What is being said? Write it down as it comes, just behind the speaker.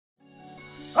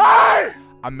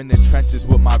I'm in the trenches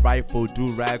with my rifle,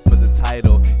 do-rag for the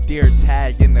title. Dear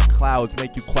tag in the clouds,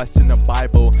 make you question the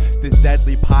Bible. This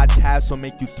deadly podcast will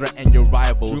make you threaten your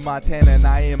rivals. Drew Montana and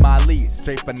I am Ali,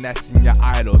 straight finessing your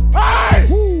idols.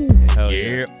 Hey! Hell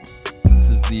yeah. This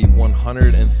is the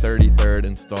 133rd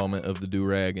installment of the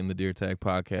Do-Rag and the Deer Tag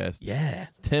podcast. Yeah.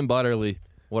 Tim Butterly,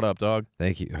 what up, dog?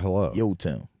 Thank you. Hello. Yo,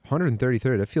 Tim.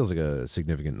 133rd, that feels like a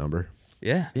significant number.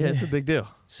 Yeah. Yeah, it's a big deal.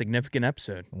 Significant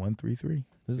episode. 133.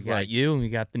 This We is got like, you and we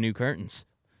got the new curtains.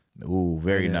 Ooh,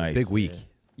 very Yeah, nice. Big week.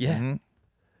 Yeah. Mhm.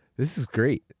 This is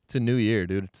great. it's a new year,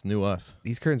 dude. It's new us.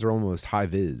 These curtains are almost high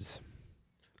vis,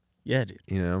 Yeah, dude.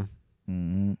 you know?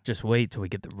 Mhm. Just wait till we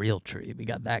get the real tree. We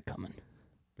got that coming.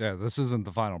 Yeah, this isn't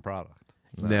the final product.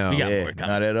 No. We got Yeah, more coming.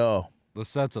 not at all. The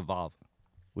set's evolving.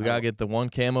 We got to get the one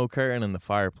camo curtain and the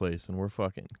fireplace, and we're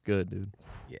fucking good, dude.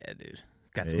 Yeah, dude.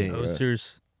 Got some Yeah.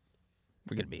 posters.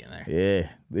 We're going to be in there. Yeah,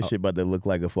 this shit about to look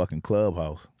like a fucking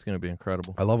clubhouse. It's going to be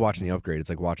incredible. I love watching the upgrade. It's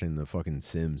like watching the fucking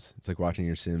Sims. It's like watching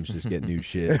your Sims just get new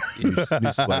shit, new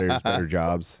sweaters, better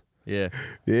jobs. Yeah.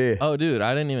 Yeah. Oh, dude,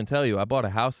 I didn't even tell you. I bought a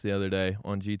house the other day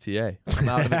on GTA. I'm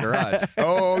out of the garage.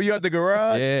 Oh, you got the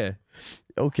garage? Yeah.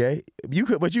 Okay.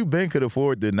 But you could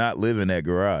afford to not live in that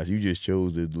garage. You just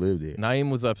chose to live there.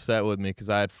 Naeem was upset with me because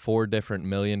I had 4 different $1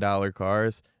 million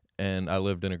cars, and I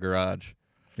lived in a garage.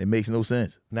 It makes no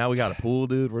sense. Now we got a pool,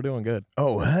 dude. We're doing good.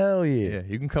 Oh, hell yeah. Yeah,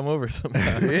 you can come over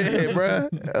sometime. Yeah, bro.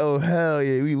 Oh, hell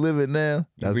yeah. We live it now.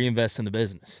 You reinvest in the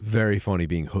business. Very funny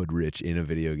being hood rich in a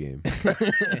video game.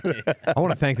 I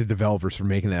want to thank the developers for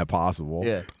making that possible.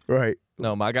 Yeah. Right.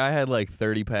 No, my guy had like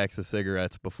 30 packs of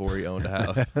cigarettes before he owned a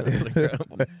house. It was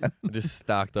incredible. Just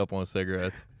stocked up on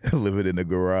cigarettes. Living in the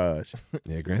garage.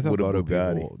 Yeah, Grand Theft With a Auto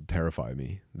Bugatti. people terrify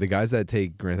me. The guys that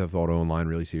take Grand Theft Auto Online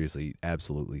really seriously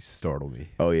absolutely startle me.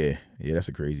 Oh, yeah. Yeah, that's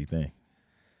a crazy thing.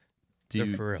 Do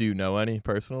They're for real. you know any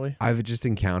personally? I've just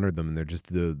encountered them, and they're just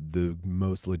the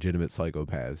most legitimate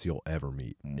psychopaths you'll ever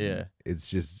meet. Yeah. It's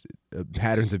just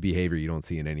patterns of behavior you don't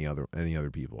see in any other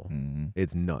people. Mm-hmm.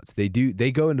 It's nuts. They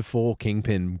go into full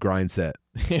kingpin grind set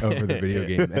over the video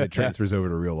game, and it transfers over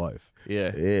to real life.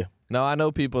 Yeah. Yeah. No, I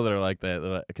know people that are like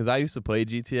that. Because I used to play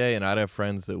GTA, and I'd have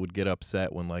friends that would get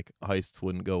upset when like heists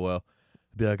wouldn't go well.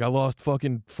 Be like, I lost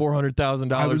fucking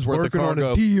 $400,000 I was worth of working on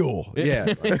cargo. a deal.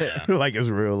 Yeah. Like it's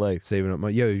real life. Saving up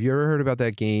money. Yo, have you ever heard about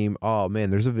that game? Oh man,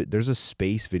 there's a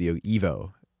space video,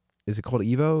 Evo. Is it called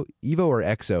Evo? Evo or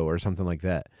Exo or something like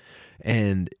that.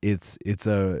 And it's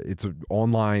a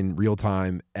online real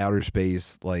time outer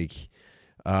space like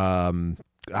I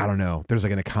don't know. There's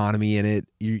like an economy in it.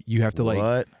 You have to like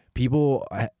What? people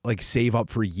like save up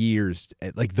for years.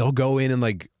 Like they'll go in and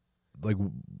like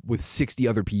with 60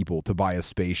 other people to buy a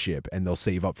spaceship, and they'll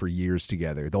save up for years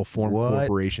together. They'll form What?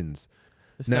 corporations.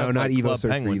 This No, sounds not like Evo. Club Search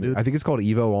for Penguin, Evo. dude. I think it's called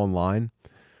Evo Online.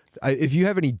 If you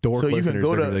have any dork So you can listeners,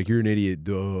 go they're to- like, you're an idiot.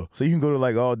 Duh. So you can go to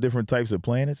like all different types of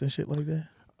planets and shit like that?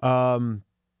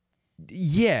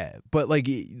 Yeah, but like,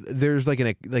 there's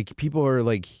like people are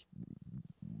like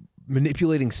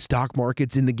manipulating stock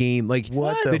markets in the game. Like,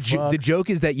 What the fuck? The joke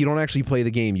is that you don't actually play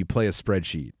the game; you play a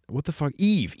spreadsheet. What the fuck?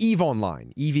 Eve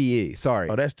Online, EVE. Sorry.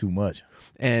 Oh, that's too much.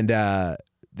 And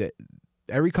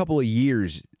every couple of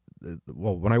years,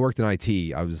 well, when I worked in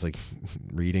IT, I was like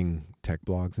reading tech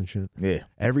blogs and shit. Yeah.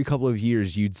 Every couple of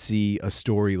years, you'd see a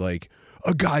story like,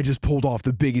 a guy just pulled off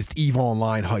the biggest EVE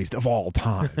Online heist of all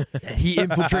time. He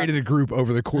infiltrated a group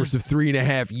over the course of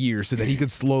 3.5 years so that he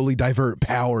could slowly divert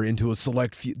power into a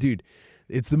select few. Dude,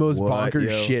 it's the most What, bonkers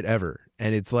yo? shit ever.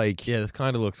 And it's like... Yeah, this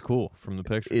kind of looks cool from the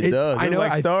picture. It does. I It's know,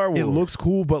 like Star Wars. It looks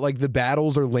cool, but like the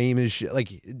battles are lame as shit.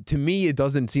 Like to me, it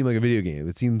doesn't seem like a video game.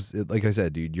 It seems like I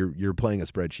said, dude, you're playing a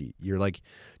spreadsheet. You're like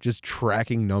just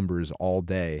tracking numbers all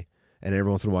day, and every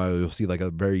once in a while you'll see like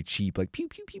a very cheap like pew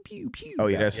pew pew pew pew. Oh,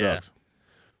 yeah, guy. that sucks.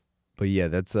 But yeah,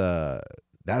 that's the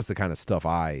kind of stuff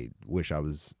I wish I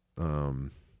was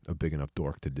a big enough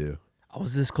dork to do. I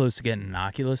was this close to getting an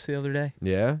Oculus the other day.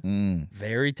 Yeah.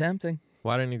 Very tempting.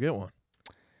 Why didn't you get one?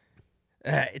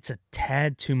 It's a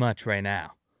tad too much right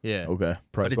now. Yeah. Okay.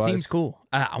 But it seems cool.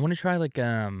 I want to try like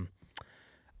I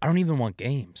don't even want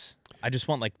games. I just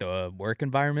want like the work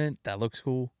environment. That looks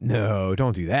cool. No,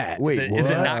 don't do that. Wait, Is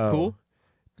it what? not cool?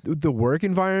 The work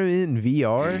environment in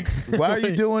VR? Why are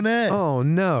you doing that? Oh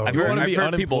no. I've You heard- want to I've be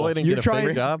heard people- unemployed and You're get a trying-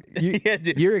 fake job? Yeah,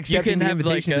 dude. You're You accepting can the have,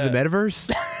 invitation like, to the metaverse?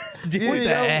 Dude, What the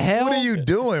hell? What are you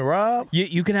doing, Rob?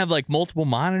 You can have like multiple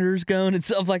monitors going and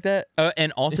stuff like that,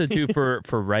 and also too for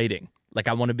writing. Like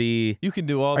I want to be. You can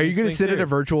do all Are you these going to things sit at here. a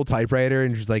virtual typewriter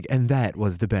and just like, and that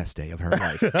was the best day of her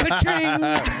life? Ka-ching!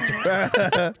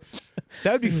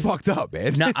 That would be fucked up,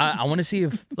 man. No, I want to see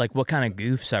if like what kind of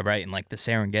goofs I write in like the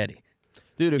Serengeti.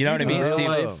 Dude, if You know what I do mean? real See,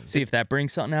 life, see if that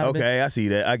brings something out of it. Okay, I see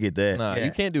that. I get that. nah, Yeah.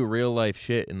 you can't do real life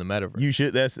shit in the metaverse. You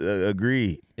should. That's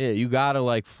agreed. Yeah, you gotta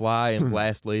like fly and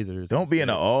blast lasers. Don't be in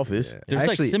the office. There's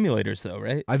Actually, like simulators though,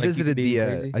 right? I Like, you visited could be the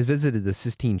crazy. I visited the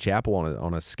Sistine Chapel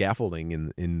on a scaffolding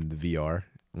in the VR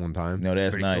one time. No,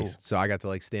 that's Pretty nice. cool. So I got to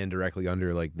like stand directly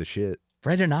under like the shit.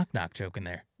 Write a knock knock joke in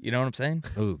there. You know what I'm saying?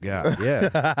 Oh god, yeah.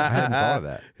 I hadn't thought of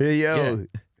that. Hey yo,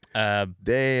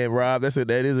 damn, Rob, that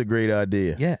is a great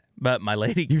idea. Yeah, but my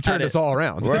lady. You've got turned it. us all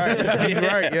around. Right, he's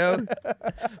right, yo.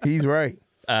 He's right.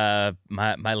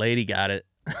 My lady got it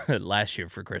last year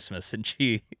for Christmas, and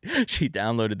she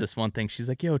downloaded this one thing. She's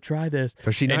like, "Yo, try this."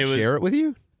 Does she And not it was- share it with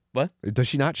you? What? Does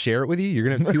she not share it with you? You're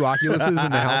gonna have 2 Oculuses in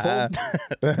the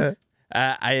household.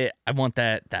 I want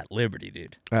that Liberty,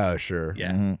 dude. Oh sure.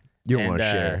 Yeah. Mhm. You don't And, want to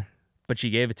share. But she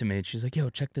gave it to me, and she's like, "Yo,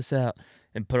 check this out,"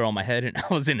 and put it on my head, and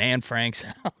I was in Anne Frank's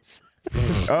house.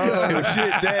 Oh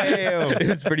shit, damn. It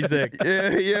was pretty sick.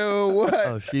 Yeah, yo, what?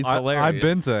 Oh, she's hilarious. I've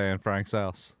been to Anne Frank's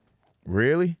house.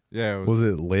 Really? Yeah, it was, Was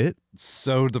it lit?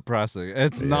 so depressing.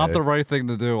 It's not Yeah. the right thing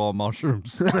to do on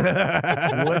mushrooms. What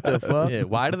the fuck? Yeah,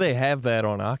 why do they have that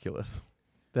on Oculus?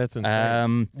 That's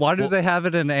insane. Why do they have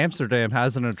it in Amsterdam?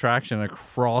 Has an attraction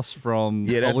across from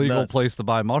Yeah, a that's legal nuts. place to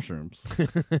buy mushrooms.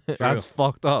 That's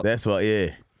fucked up. That's why. Yeah,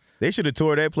 they should have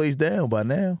tore that place down by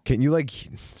now. Can you like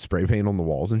spray paint on the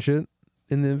walls and shit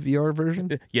in the VR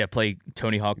version? Yeah, play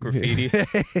Tony Hawk graffiti.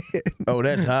 Oh,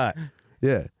 that's hot.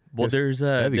 Yeah. Well, there's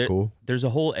That'd be cool. There's a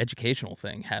whole educational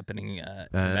thing happening in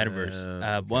the metaverse.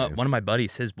 Okay. One of my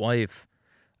buddies, his wife,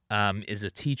 is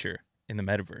a teacher in the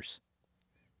metaverse.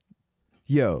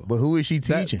 Yo, But who is she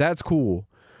teaching? that's cool.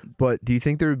 But do you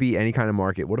think there would be any kind of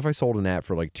market? What if I sold an app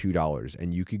for like $2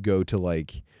 and you could go to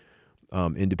like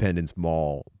Independence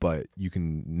Mall, but you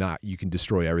can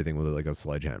destroy everything with like a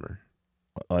sledgehammer,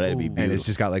 Oh, that'd be Ooh. beautiful. and it's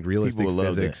just got like realistic People would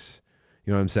love that. physics.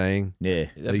 You know what I'm saying? Yeah.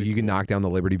 That'd Like be you can cool. knock down the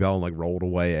Liberty Bell and like roll it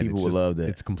away, and People it's would just, love that.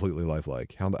 It's completely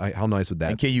lifelike. How nice would that?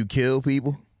 And be? can you kill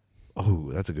people?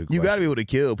 Oh, that's a good. You question. got to be able to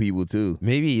kill people too.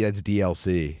 Maybe that's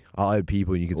DLC. I'll add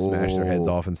people, and you can smash their heads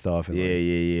Oh. off and stuff. And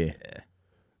Yeah, like, yeah.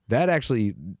 that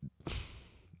actually.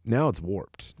 Now it's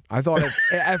warped. I thought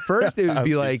at first it would I'm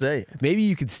be just like saying. maybe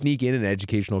you could sneak in an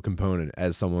educational component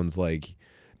as someone's like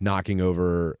knocking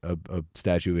over a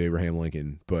statue of Abraham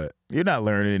Lincoln, but You're not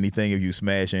learning anything if you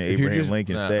smashing If you're Abraham just-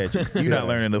 Lincoln Nah. statue. You're not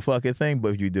learning the fucking thing,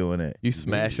 but if you're doing that. You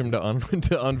smash him to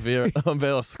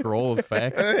unveil a scroll of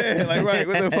facts. Like, right,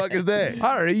 what the fuck is that?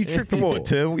 I don't know. You trick Come people. on,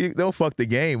 Tim. They'll fuck the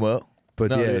game up.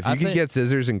 But No, yeah, dude, if you I could think- get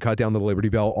scissors and cut down the Liberty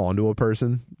Bell onto a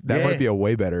person, that Yeah. might be a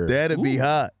way better That'd be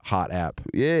hot. hot app.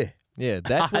 Yeah. Yeah,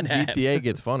 that's when Hot app. GTA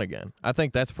gets fun again. I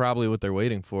think that's probably what they're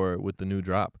waiting for with the new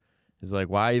drop. Is like,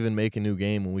 why even make a new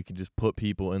game when we can just put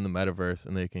people in the metaverse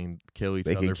and they can kill each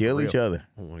They other? can kill each other.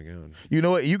 Oh my god. You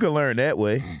know what? You can learn that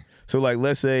way. So, like,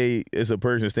 let's say it's a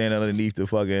person standing underneath the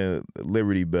fucking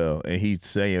Liberty Bell and he's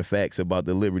saying facts about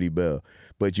the Liberty Bell,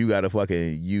 but you got to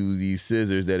fucking use these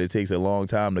scissors that it takes a long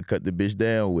time to cut the bitch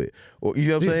down with. Or, you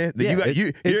know what I'm saying? yeah, You got, it's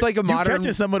you're- like a modern- You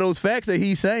catching some of those facts that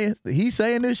he's saying. He's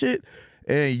saying this shit.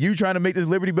 And you trying to make this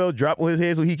Liberty Bell drop on his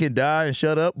head so he can die and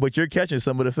shut up, but you're catching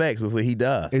some of the facts before he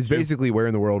dies. It's basically where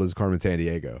in the world is Carmen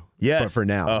Sandiego? Yes, But for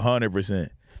now. 100%.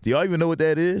 Do y'all even know what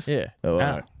that is? Yeah, Oh, all No.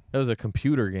 right. that was a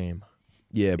computer game.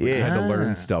 Yeah, but you Yeah. had to Ah.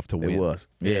 learn stuff to It win. was.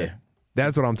 Yeah.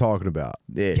 That's what I'm talking about.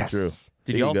 Yeah, Yes. true.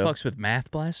 Did There y'all you go. fucks with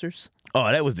math blasters?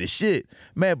 Oh, that was the shit.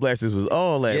 Mad Blasters was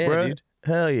all that, Yeah, bro. dude.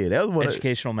 Hell yeah. That was one of,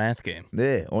 Educational math game.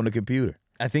 yeah, on the computer.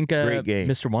 I think Great game.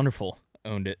 Mr. Wonderful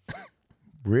owned it.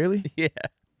 Really? Yeah,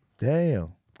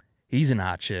 Damn. he's in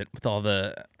hot shit with all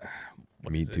the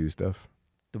Me Too stuff.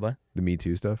 the what? The Me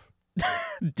Too stuff.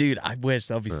 Dude, I wish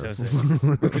that'd be so sick.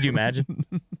 Could you imagine?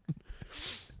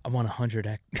 I want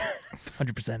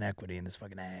 100% equity in this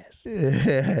fucking ass.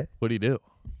 What do you do?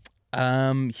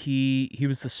 He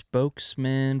was the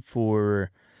spokesman for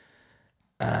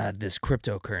this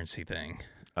cryptocurrency thing,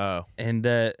 Oh, and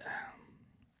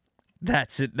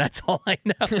that's it. That's all I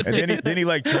know. And then he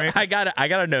like I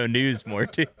gotta know news more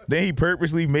too. then he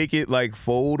purposely make it like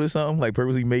fold or something, like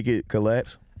purposely make it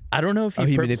collapse. I don't know if he, Oh,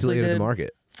 he purposely manipulated did, the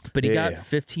market. but he got Yeah.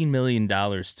 $15 million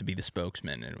to be the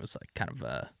spokesman, and it was like kind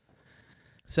of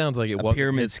sounds like it A wasn't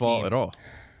pyramid his fault scheme. at all.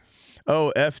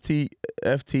 Oh,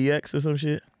 FTX or some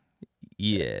shit.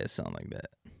 yeah, something like that.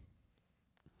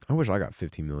 I wish I got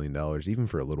 $15 million, even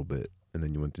for a little bit, and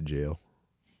then you went to jail.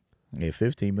 Yeah,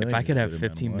 15 million. If I could have is a good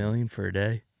amount of 15 money. million for a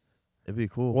day, It'd be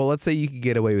cool. Well, let's say you could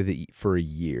get away with it for a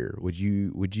year. Would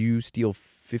you steal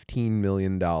 $15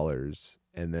 million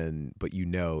but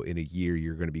in a year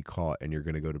you're going to be caught and you're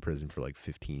going to go to prison for like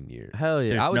 15 years? Hell yeah!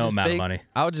 there's I would no just amount fake, of money.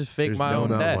 I would just fake There's my no own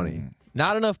amount of death. money.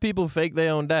 Not enough people fake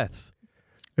their own deaths.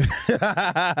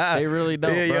 They really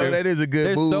don't. Yeah, bro. yo, that is a good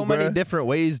There's move, so many bruh. different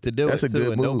ways to do That's it a too,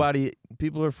 good and move.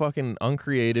 people are fucking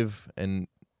uncreative and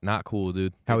not cool,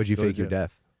 dude. How would you Go to fake your jail.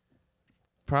 death?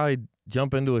 Probably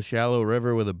jump into a shallow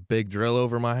river with a big drill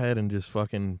over my head and just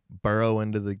fucking burrow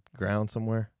into the ground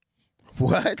somewhere.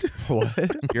 What? What?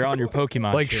 You're on your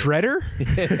Pokemon. Like shit. Shredder?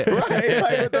 Right?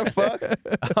 Like, what the fuck?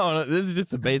 I don't know. This is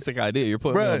just a basic idea. You're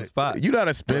putting me on the Bruh, spot. you not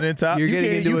a spinning top. You're you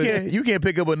getting can't, into you it. can't, you can't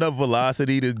pick up enough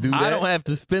velocity to do that. I don't have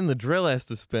to spin. The drill has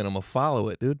to spin. I'm gonna follow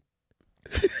it, dude.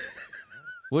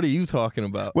 What are you talking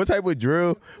about? What type of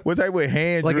drill? What type of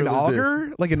hand Like an drill is this?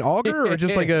 auger? Like an auger or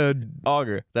just like a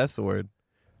Auger. That's the word.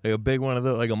 Like a big one of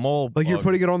those, like a mole. like you're auger.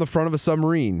 putting it on the front of a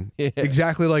submarine. Yeah.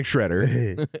 Exactly like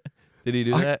Shredder. Did he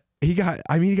do I- that? He got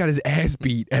his ass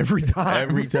beat every time.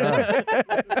 Every time.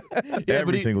 Yeah,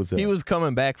 Every but single time. He was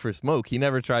coming back for smoke. He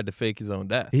never tried to fake his own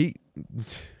death. He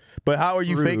But how are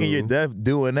you True. faking your death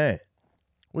doing that?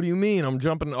 What do you mean? I'm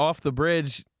jumping off the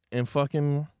bridge and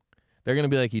fucking. They're gonna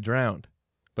be like he drowned,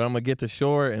 but I'm gonna get to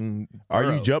shore and. Are you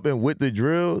burrow. jumping with the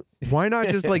drill? why not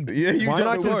just like Yeah, you why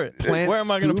not jumping just for it. plant Where am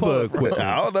I gonna scuba pull it from? equipment?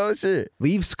 I don't know shit.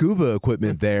 Leave scuba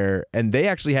equipment there, and they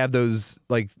actually have those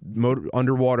like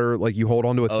underwater, like you hold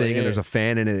onto a Oh, thing yeah. and there's a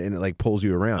fan in it and it like pulls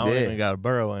you I around. don't Yeah. even got to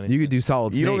burrow in it. You could do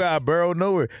solid You don't snake. got to burrow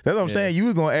nowhere. That's what I'm Yeah. saying. You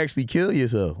was going to actually kill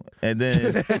yourself. And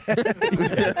then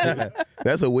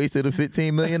that's a waste of the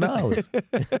 $15 million.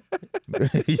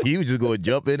 You was just going to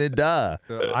jump in and die.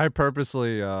 I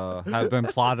purposely have been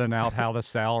plotting out how to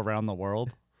sail around the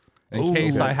world in Ooh.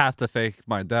 case I have to fake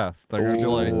my death. They're gonna be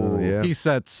like, Oh, yeah. he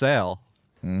said sail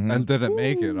Mm-hmm. and didn't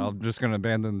make it. I'm just gonna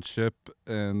abandon ship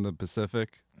in the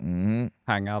Pacific, Mm-hmm.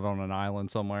 hang out on an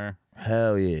island somewhere.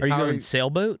 Hell yeah. Are you How going are you-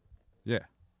 sailboat? Yeah.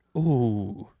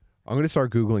 Ooh. I'm gonna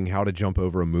start googling how to jump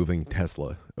over a moving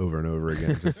Tesla over and over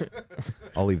again. Just,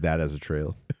 I'll leave that as a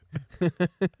trail.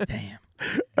 Damn.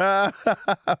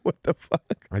 What the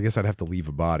fuck? I guess I'd have to leave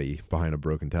a body behind a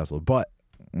broken Tesla, but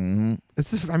Mm-hmm.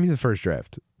 this is the first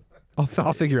draft.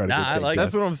 I'll figure out a Nah, good I fake like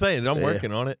That's death. what I'm saying. I'm Yeah.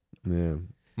 working on it. Yeah.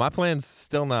 My plan's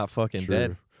still not fucking True.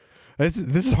 dead.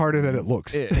 This is harder than it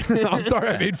looks. Yeah. I'm sorry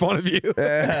I made fun of you.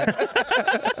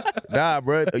 Nah,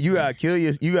 bro. You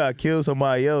gotta kill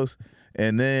somebody else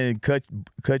and then cut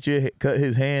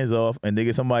his hands off and then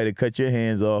get somebody to cut your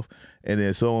hands off and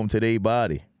then sew them to their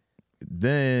body.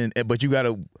 But you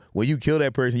gotta, when you kill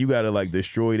that person, you gotta like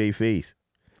destroy their face.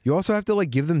 You also have to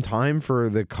like give them time for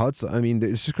the cuts. I mean,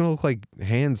 it's just gonna look like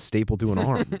hands stapled to an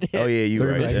arm. Oh yeah, you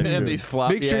They're right. like- That's And true. these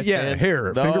floppy Make sure, ass yeah, hands.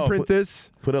 here, No, fingerprint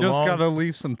this. Put a Just long. gotta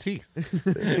leave some teeth. Oh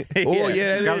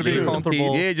yeah, that gotta is be true.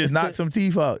 comfortable. Yeah, just knock some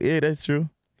teeth out. Yeah, that's true.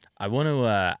 I want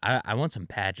to. I want some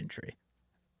pageantry.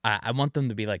 I want them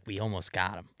to be like, we almost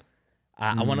got him.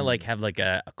 I want to like have like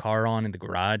a car on in the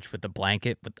garage with a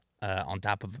blanket with on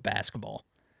top of a basketball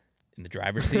in the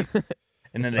driver's seat,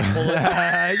 and then they pull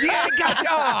it. Yeah, gotcha.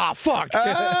 Oh, fuck.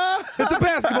 It's a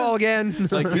basketball again.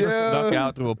 Like you Yeah. snuck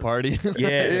out to a party.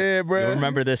 Yeah, Yeah, bro. You'll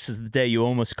remember this is the day you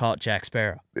almost caught Jack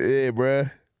Sparrow. Yeah, bro.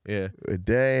 Yeah.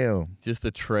 Damn. Just a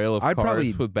trail of I'd cars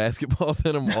probably- with basketballs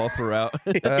in them all throughout.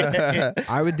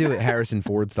 I would do it Harrison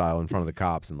Ford style in front of the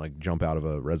cops and like jump out of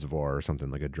a reservoir or something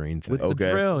like a drain thing. With Okay.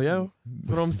 the drill, yo. That's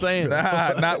what I'm saying.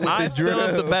 Nah, not with I the still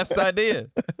have the drill. best idea.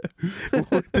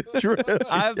 Drill.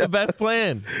 I have the best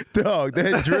plan. Dog,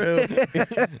 that drill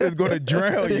is gonna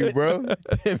drown you, bro.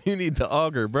 You need the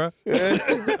auger, bro.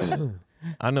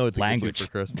 I know what to Language. get you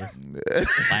for Christmas.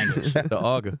 Language. The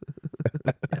auger.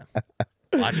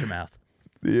 Watch your mouth.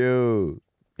 Yo,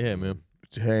 Yeah, man.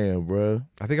 damn, bro.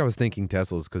 I think I was thinking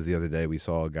Teslas because the other day we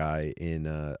saw a guy in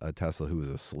a Tesla who was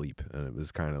asleep and it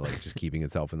was kind of like just keeping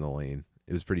itself in the lane.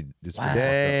 It was pretty. Just Wow.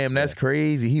 Damn, that's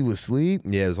crazy. He was asleep.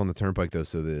 Yeah, it was on the turnpike though,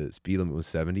 so the speed limit was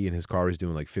 70, and his car was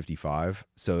doing like 55.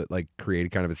 So it like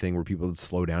created kind of a thing where people would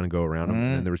slow down and go around him,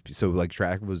 and there was so like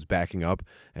traffic was backing up,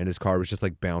 and his car was just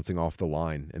like bouncing off the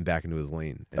line and back into his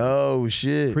lane. And Oh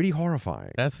shit. pretty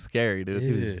horrifying. That's scary, dude.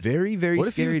 It was Dude. very, very What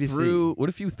if scary you to threw? What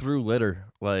if you threw litter?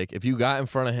 Like if you got in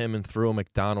front of him and threw a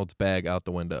McDonald's bag out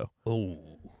the window, Oh,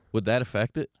 would that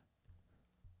affect it? see.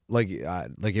 Like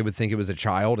it would think it was a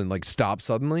child and like stop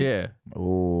suddenly. Yeah,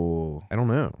 Oh. I don't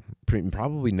know.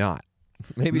 Probably not.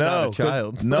 maybe not a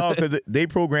child. No, because they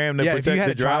programmed to Yeah, if you protect had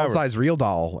the a driver. child-sized real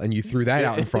doll and you threw that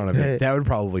out in front of it, that would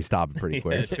probably stop it pretty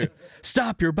quick.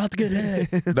 stop! You're about to get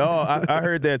hit. No, I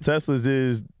heard that Teslas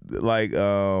is like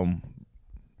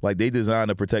they designed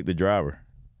to protect the driver,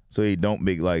 so they don't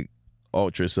make like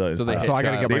ultra sudden. So they stops. So I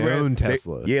gotta get They my rather- own they-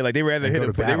 Tesla. yeah, like they rather and hit go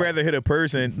a to they battle. rather hit a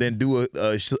person than do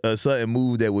a sudden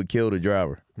move that would kill the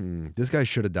driver. This guy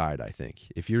should have died. I think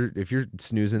if you're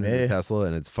snoozing in Yeah. a Tesla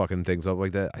and it's fucking things up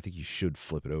like that, I think you should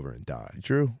flip it over and die.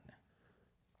 True.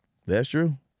 That's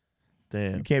true.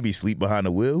 Damn. You can't be asleep behind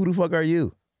the wheel. Who the fuck are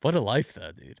you? What a life,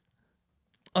 though, dude.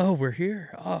 Oh, we're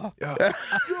here. Oh,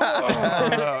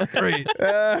 Great.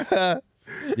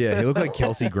 Yeah, he looked like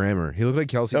Kelsey Grammer. He looked like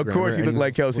Kelsey Of Grammer. course he and looked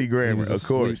like Kelsey he Grammer. was Of asleep,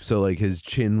 course. So like his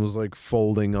chin was like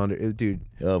folding under it. Dude,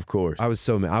 Of course. I was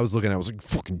so mad. I was looking at it, I was like,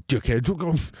 fucking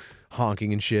dickhead.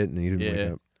 Honking and shit. And he didn't Yeah.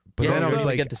 wake up. But yeah, then I you was really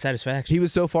like, get the satisfaction. he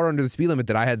was so far under the speed limit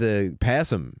that I had to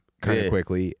pass him kind of Yeah.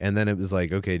 quickly. And then it was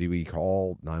like, okay, do we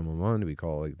call 911? Do we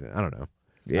call like I don't know.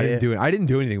 Yeah. I didn't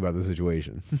do anything about the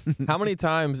situation. How many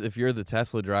times, if you're the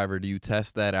Tesla driver, do you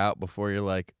test that out before you're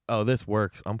like, oh, this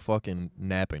works? I'm fucking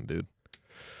napping, dude.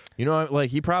 You know, like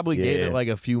he probably gave Yeah. it like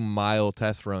a few mile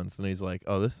test runs, and he's like,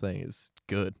 oh, this thing is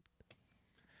good.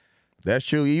 That's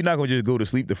true. You're not gonna just go to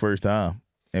sleep the first time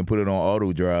and put it on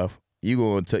auto drive. You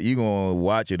gonna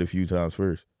watch it a few times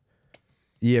first.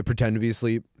 Yeah, pretend to be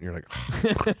asleep. You're like,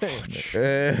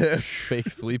 Fake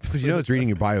sleep. because you know it's reading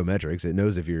your biometrics. It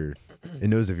knows if you're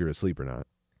asleep or not.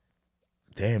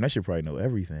 Damn, that should probably know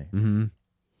everything. Mm-hmm.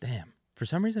 Damn. For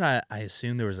some reason, I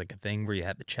assumed there was like a thing where you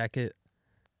had to check it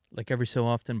like every so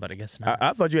often, but I guess not.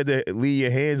 I thought you had to leave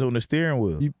your hands on the steering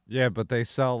wheel. Yeah, but they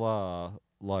sell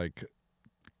like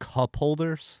cup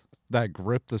holders that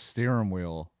grip the steering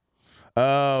wheel.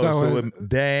 Oh, So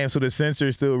damn. So the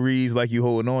sensor still reads like you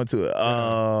holding on to it.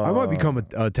 Oh, I might become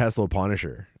a Tesla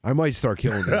Punisher. I might start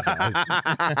killing those guys.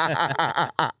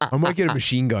 I might get a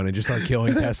machine gun and just start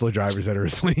killing Tesla drivers that are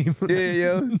asleep Yeah,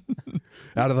 yo.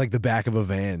 out of like the back of a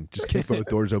van. Just kick both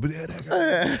doors open.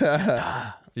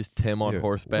 Just Tim on Yeah,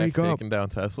 horseback wake up. taking down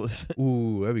Teslas.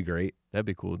 Ooh, that'd be great. That'd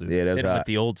be cool, dude. Yeah, that's Hit 'em hot. with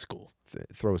the old school.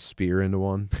 Throw a spear into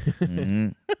one.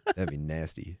 Mhm. That'd be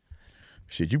nasty.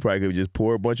 Shit, you probably could just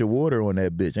pour a bunch of water on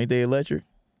that bitch. Ain't they electric?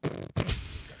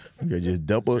 You could just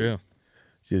dump True.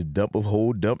 a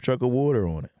whole dump truck of water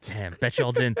on it. Damn, bet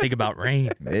y'all didn't think about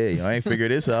rain. Hey, I ain't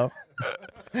figured this out.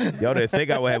 Y'all didn't think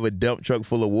I would have a dump truck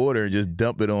full of water and just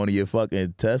dump it onto your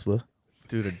fucking Tesla.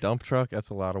 Dude, a dump truck, that's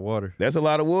a lot of water. That's a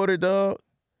lot of water, dog.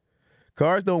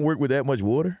 Cars don't work with that much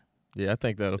water. Yeah, I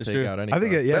think that'll It's take true. out any I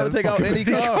think car. yeah, That'll take out any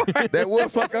car. That will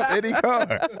fuck up any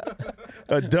car.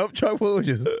 A dump truck will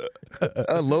just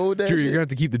unload that Drew, shit. you're gonna have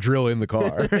to keep the drill in the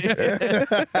car.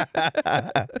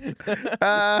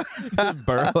 Just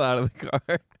burrow out of the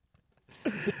car.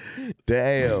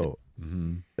 Damn.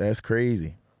 Mm-hmm. That's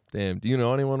crazy. Damn, do you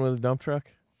know anyone with a dump truck?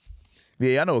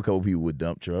 Yeah, I know a couple people with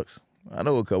dump trucks. I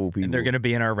know a couple people. And they're going to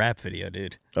be in our rap video,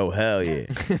 dude. Oh, hell yeah.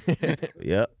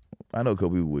 Yep. I know a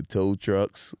couple people with tow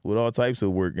trucks, with all types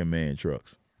of working man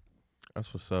trucks.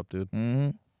 That's what's up, dude.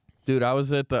 Mm-hmm. Dude, I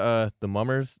was at the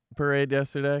Mummers parade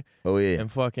yesterday, Oh, yeah. and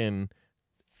fucking,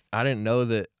 I didn't know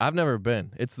that. I've never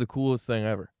been. It's the coolest thing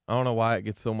ever. I don't know why it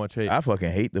gets so much hate. I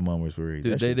fucking hate the Mummers Parade.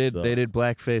 Dude, That they shit did sucks. they did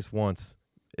blackface once.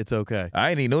 It's okay.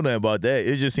 I ain't even know nothing about that.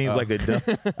 It just seems Oh. like a dumb.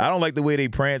 I don't like the way they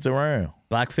prance around.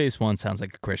 Blackface One sounds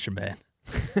like a Christian band.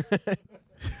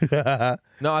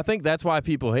 No, I think that's why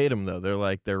people hate them though. They're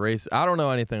like they're racist. I don't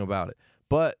know anything about it,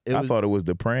 but it I was, thought it was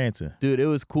the prancing. dude, it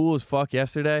was cool as fuck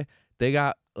yesterday. They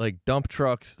got like dump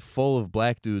trucks full of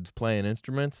black dudes playing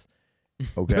instruments.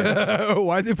 Okay.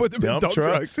 Why'd they put them Dump in dump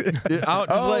trucks? trucks? Dude, I was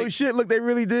just Oh, like, shit. Look, they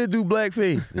really did do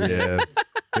blackface. Yeah,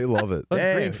 they love it. Let's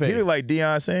Damn, green he face. look like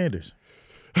Deion Sanders.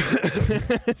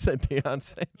 said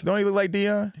Beyonce. Don't he look like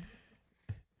Deion?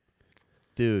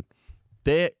 Dude,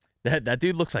 they That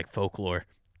dude looks like folklore.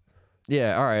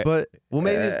 yeah, all right. But Well,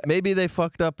 maybe they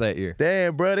fucked up that year,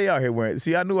 Damn, bro, they out here wearing.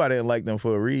 See, I knew I didn't like them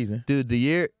for a reason. dude. This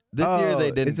year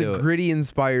they didn't It's do a it. gritty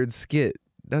inspired skit.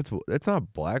 That's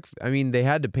not black. I mean, they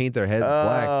had to paint their heads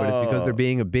black, but it's because they're Oh.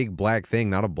 being a big black thing,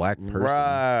 not a black person.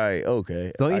 Right.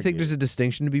 Okay. Don't you I think get there's it. a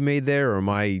distinction to be made there, or am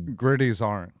I? Gritty's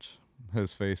orange.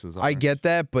 His face is orange. I get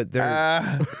that, but they're.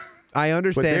 Ah, I but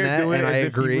understand they're that, doing and it I as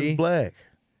if he was agree. black.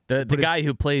 The But guy it's-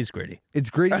 who plays Gritty. It's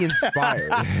gritty inspired.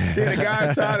 Yeah, the guy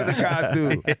inside of the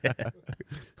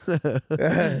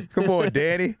costume. Come on,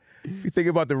 Danny. You think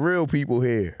about the real people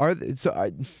here. I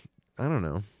don't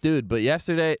know. Dude, but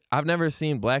yesterday I've never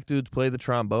seen black dudes play the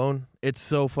trombone. It's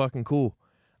so fucking cool.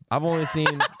 I've only seen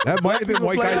That might have been people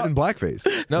white play guys out- in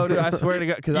blackface. no, dude. I swear to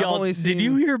God, because I've Y'all, only seen. did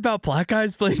you hear about black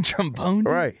guys playing trombone?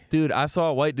 Right. Dude, I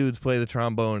saw white dudes play the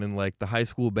trombone in like the high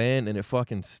school band, and it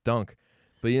fucking stunk.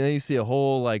 But you see a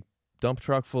whole like dump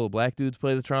truck full of black dudes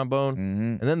play the trombone, Mm-hmm.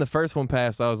 and then the first one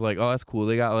passed. I was like, oh, that's cool.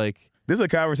 They got like, This is a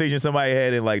conversation somebody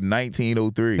had in like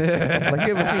 1903. Like,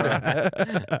 you ever seen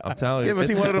that? I'm telling You you, ever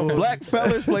seen it's one of them cool. black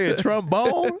fellas play a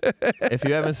trombone? If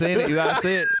you haven't seen it, you gotta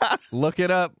see it. Look it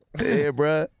up. Yeah,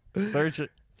 bruh. Search it.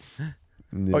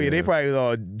 Oh yeah, they probably was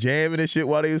all jamming and shit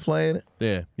while they was playing it.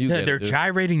 Yeah, you Yeah, get they're it, dude.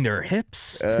 gyrating their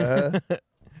hips.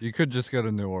 You could just go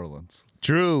to New Orleans.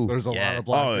 True. There's a Yeah. lot of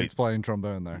black Oh, dudes playing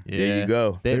trombone there. Yeah. There you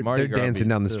go. They had They're Mardi Gras dancing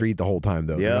down the beats, too. street the whole time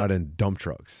though. Yeah. They're not in dump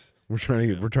trucks. We're trying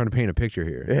to paint a picture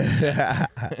here.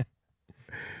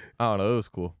 I don't know. It was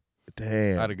cool. I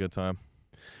Damn. had a good time.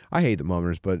 I hate the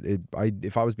mummers, but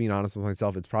if I was being honest with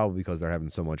myself, it's probably because they're having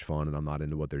so much fun and I'm not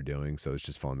into what they're doing. So it's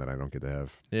just fun that I don't get to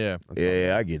have. Yeah. That's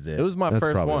Yeah, I get that. It was my That's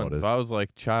first probably one, what it is. so I was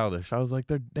like childish. I was like,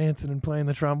 they're dancing and playing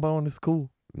the trombone. It's cool.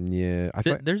 Yeah, I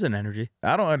thought There's an energy.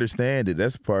 I don't understand it.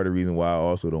 That's part of the reason why I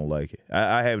also don't like it.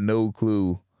 I have no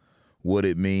clue what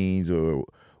it means or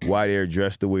why they're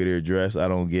dressed the way they're dressed. I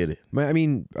don't get it. I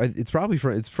mean, it's probably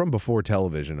from before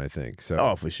television, I think. So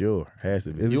Oh, for sure. Has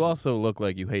to be. It You was- also look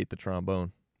like you hate the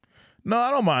trombone. No,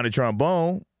 I don't mind the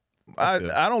trombone. That's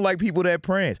good. I don't like people that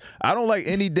prance. I don't like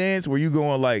any dance where you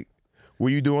going like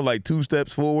where you doing like 2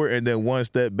 steps forward and then 1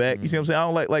 step back. You see what I'm saying? I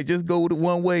don't like just go the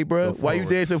one way, bro. Go Why you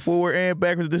forward. dancing forward and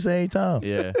backwards at the same time?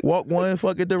 Yeah. Walk one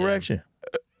fucking direction.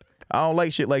 I don't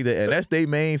like shit like that. And that's their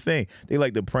main thing. They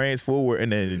like to prance forward and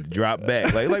then drop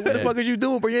back. Like what the Yeah. fuck is you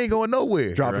doing, bro? You ain't going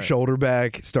nowhere. drop a Right. shoulder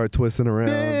back, start twisting around,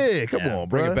 Yeah, come Yeah. on,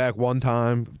 bring bro. it back one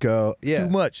time, go. Yeah, Too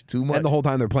much. and the whole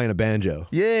time they're playing a banjo.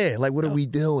 Yeah, like what are we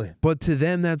doing? But to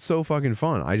them, that's so fucking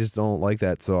fun. I just don't like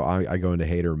that, so I go into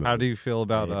hater mode. How do you feel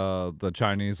about the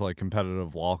Chinese like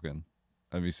competitive walking?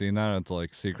 Have you seen that? It's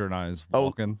like synchronized Oh.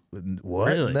 walking. What?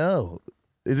 Really? No.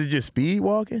 Is it just speed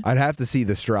walking? I'd have to see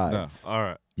the strides. No. All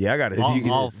right. Yeah, I got to I'll- see.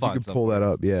 I'll You find could pull that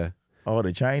up, yeah. Oh,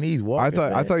 the Chinese walking.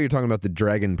 I thought you were talking about the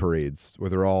dragon parades where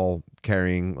they're all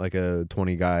carrying like a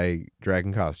 20 guy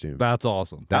dragon costume. That's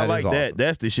awesome. I That is like that. awesome.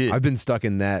 That's the shit. I've been stuck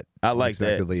in that. I like that.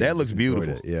 unexpectedly That and looks just enjoyed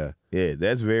beautiful. it, yeah. Yeah,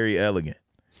 that's very elegant.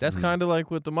 That's kind of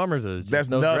like what the mummers is. just That's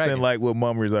no nothing dragon. like what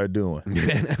mummers are doing.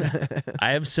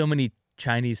 I have so many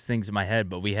Chinese things in my head,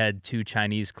 but we had 2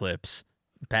 Chinese clips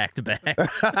back to back.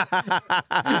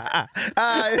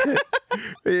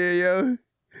 Yeah, yo.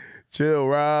 Chill,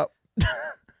 Rob.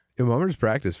 Yeah, mummers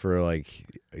practice for like.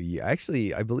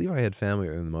 Actually, I believe I had family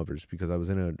in the mummers because I was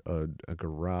in a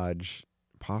garage,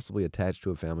 possibly attached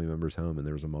to a family member's home, and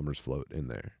there was a mummers float in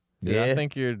there Yeah, Yeah. I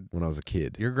think you're when I was a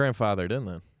kid. grandfathered in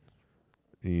then.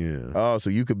 Yeah, Oh, so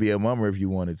you could be a mummer if you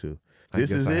wanted to.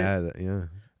 This I guess is I it? had it. Yeah.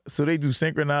 So they do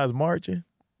synchronized marching?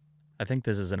 I think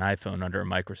this is an iPhone under a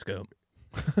microscope.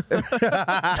 Whoa,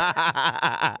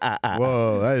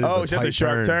 that is Oh, a just a tight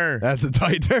sharp turn. That's a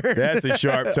tight turn. That's a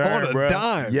sharp turn, On a bro.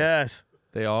 dime. Yes.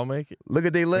 They all make it. Look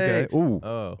at their Okay. legs. Ooh.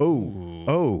 Oh. Oh.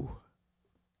 Oh.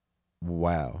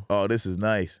 Wow. Oh, this is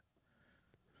nice.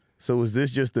 So is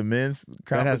this just the men's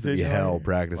That has to be competition? hell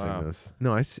practicing Wow. this.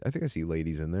 No, I think I see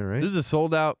ladies in there, right? This is a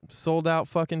sold out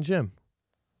fucking gym.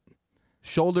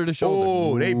 Shoulder to shoulder.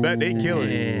 Oh, they killing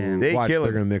it. Damn. They Watch, killing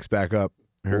they're it. gonna mix back up.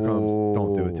 Here it comes.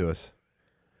 Don't do it Oh. to us.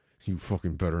 You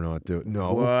fucking better not do it.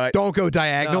 No. What? Don't go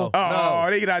diagonal. No. Oh,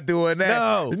 they not doing that.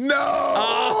 No.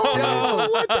 No. Yo,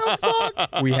 what the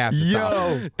fuck? We have to stop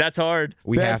them. Yo, That's hard.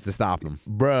 We that's- have to stop them.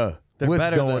 bruh, They're what's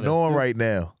better going than us, on dude. right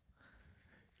now?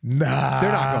 Nah.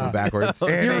 They're not going backwards.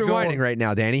 And You're they rewinding going- right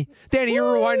now, Danny. Danny,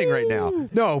 you're rewinding right now.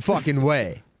 No fucking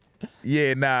way.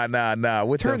 Yeah, nah.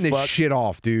 What Turn the this fuck? shit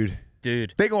off, dude.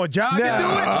 Dude. They gonna jog and do it?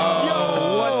 Oh,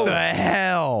 Yo, what the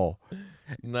hell?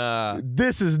 Nah.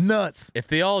 this is nuts. If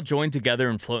they all join together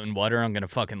and float in water, I'm going to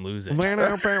fucking lose it. Wow.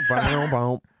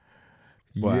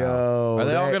 Yo, Are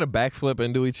they all that- gonna backflip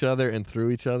into each other and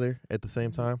through each other at the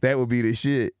same time? That would be the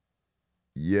shit.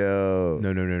 Yo.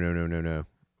 No.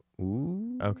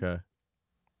 Ooh. Okay.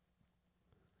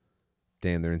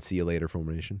 Damn, they're in see you later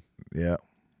formation. Yeah.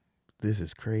 This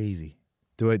is crazy.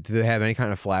 Do they have any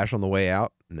kind of flash on the way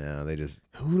out? No, they just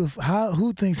Who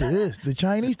thinks of this? The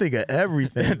Chinese think of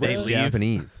everything. They bruh. leave.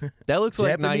 Japanese. That looks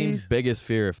like Japanese? Naeem's biggest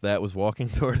fear if that was walking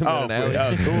toward him Oh, in an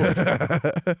alley.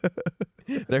 of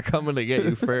course. They're coming to get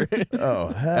you for Oh,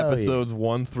 hell yeah. episodes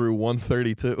 1 through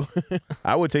 132.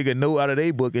 I would take a note out of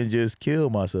their book and just kill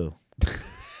myself.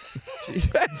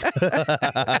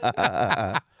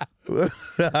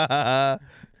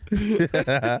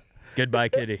 Goodbye,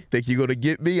 kitty. Think you gonna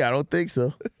get me? I don't think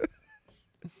so.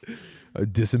 I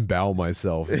disembowel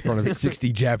myself in front of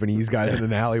 60 Japanese guys in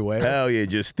an alleyway. Hell yeah,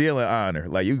 just stealing honor.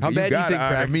 Like you How bad do you gotta think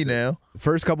honor me now.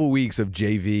 First couple weeks of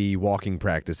JV walking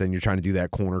practice, and you're trying to do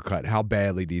that corner cut. How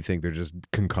badly do you think they're just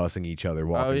concussing each other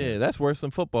walking? Oh yeah, that's worse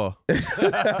than football.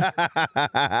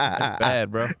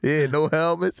 Bad, bro. Yeah, no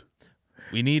helmets.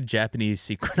 We need Japanese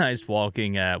synchronized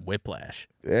walking whiplash.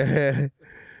 Yeah,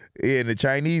 and the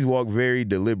Chinese walk very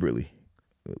deliberately.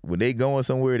 When they going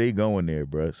somewhere, they going there,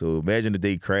 bro. So imagine if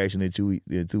they crashing into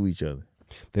each other.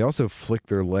 They also flick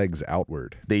their legs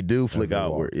outward. They do flick they walk.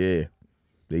 outward. Yeah,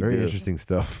 they Very do. interesting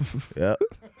stuff. Yep.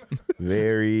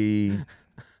 Very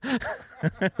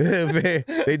Man,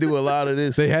 they do a lot of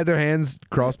this. They had their hands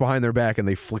crossed behind their back and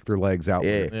they flick their legs out.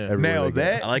 Yeah. Yeah. Now I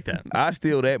that like that. I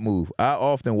steal that move. I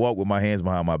often walk with my hands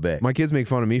behind my back. My kids make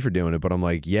fun of me for doing it, but I'm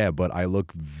like, yeah, but I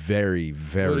look very,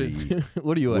 very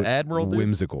What are you, an whi- admiral, dude?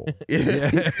 whimsical.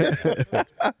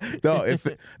 No,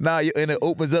 and it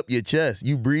opens up your chest.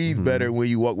 You breathe better when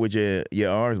you walk with your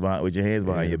arms behind, with your hands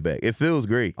behind your back. It feels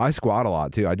great. I squat a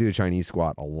lot too. I do a Chinese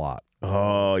squat a lot.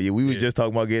 Oh yeah, we were just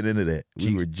talking about getting into that.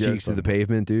 We were Cheeks, just cheeks to the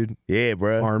pavement, dude. yeah,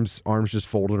 bro. Arms just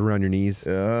folded around your knees.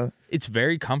 It's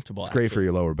very comfortable. It's great for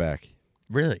your lower back.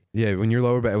 Really. Yeah, when your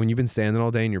lower back, when you've been standing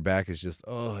all day and your back is just,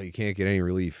 you can't get any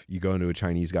relief. You go into a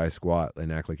Chinese guy squat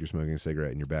and act like you're smoking a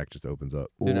cigarette, and your back just opens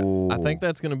up. Dude, I Ooh. think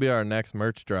that's gonna be our next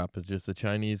merch drop. Is just a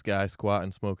Chinese guy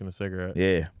squatting, smoking a cigarette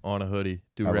Yeah, on a hoodie,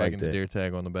 do I like rag and the that. deer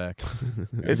tag on the back.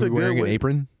 it's a good wearing an way.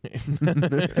 apron.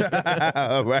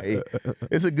 Right.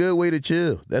 It's a good way to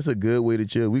chill. That's a good way to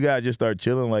chill. We gotta just start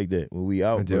chilling like that when we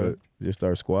out, do bro. it. Just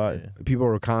start squatting. People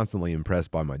are constantly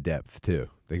impressed by my depth too.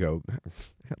 They go,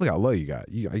 "Look how low you got.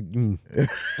 I mean,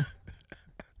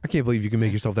 I can't believe you can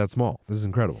make yourself that small. This is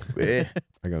incredible." Yeah.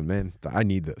 I go, "Man, I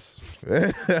need this."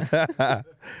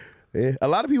 Yeah. A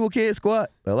lot of people can't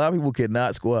squat. A lot of people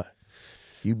cannot squat.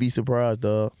 You'd be surprised,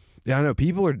 dog. Yeah, I know.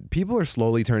 People are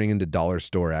slowly turning into dollar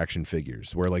store action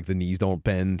figures where like the knees don't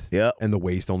bend. Yep. And the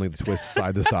waist only twists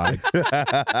side to side.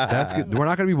 That's good. We're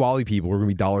not gonna be Wally people. We're gonna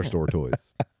be dollar store toys.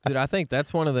 Dude, I think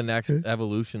that's one of the next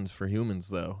evolutions for humans,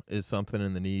 though, is something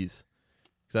in the knees.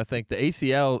 Because I think the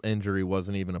ACL injury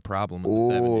wasn't even a problem. In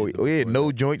the 70s Oh and yeah, before no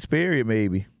that. joints period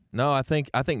maybe. No, I think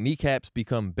kneecaps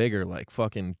become bigger, like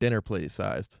fucking dinner plate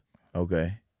sized.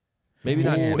 Okay. Maybe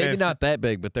not. Ooh, Maybe and- not that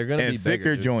big, but they're gonna And be thicker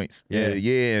bigger, dude. joints. Yeah.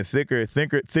 Yeah, and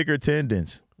thicker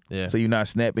tendons. Yeah. So you're not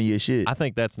snapping your shit. I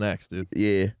think that's next, dude.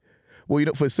 Yeah. Well,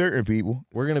 for certain people,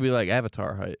 We're gonna be like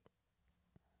Avatar height.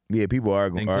 yeah, people are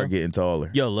Think so? getting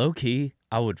taller. Yo, low key,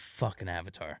 I would fucking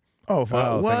Avatar. Oh, fuck,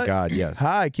 Oh, what? thank God, yes.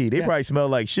 High key. They Yeah. probably smell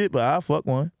like shit, but I'll fuck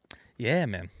one. Yeah,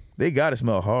 man. They gotta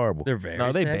smell horrible. They're very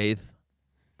No, they sick. bathe.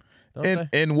 Don't And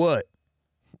they? and what?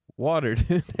 Water.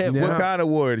 dude. They have Yeah. What kind of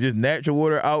water? Just natural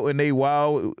water out in they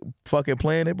wild fucking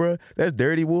planet, bro? That's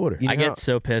dirty water. You I know get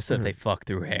so pissed that they fuck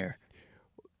through hair.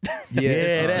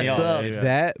 Yeah, that Yeah, sucks. yeah.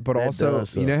 That, but That also,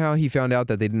 does you know suck. how he found out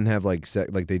that they didn't have like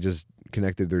like they just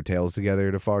connected their tails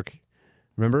together to fuck.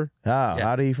 Remember? How? Yeah.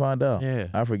 How did he find out? Yeah.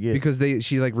 I forget. Because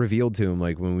she like revealed to him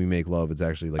like when we make love, it's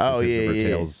actually like Oh, the tips of yeah, her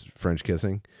yeah. tails French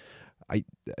kissing.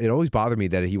 It always bothered me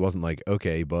that he wasn't like,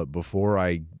 okay, but before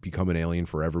I become an alien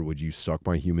forever, would you suck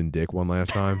my human dick one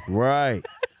last time? Right.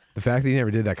 The fact that he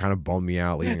never did that kind of bummed me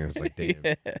out. Leaving, I was like, damn.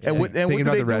 And what Thinking do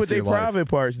about they the do rest with of their your life. private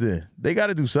parts then? They got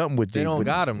to do something with They don't with-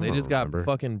 got them. They I just don't got remember.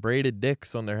 fucking braided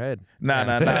dicks on their head. Nah.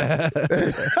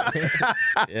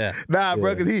 Yeah. Nah,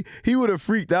 bro, because he would have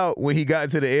freaked out when he got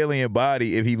into the alien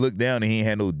body if he looked down and he ain't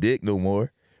had no dick no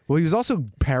more. Well, he was also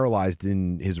paralyzed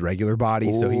in his regular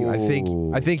body, so I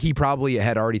Ooh. think he probably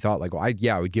had already thought like, well,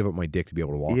 I would give up my dick to be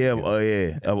able to walk. Yeah,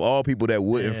 again. yeah. Of all people that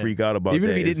wouldn't Yeah. freak out about even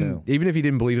that, if he it's didn't, him. even if he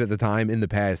didn't believe it at the time, in the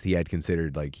past he had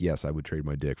considered like, yes, I would trade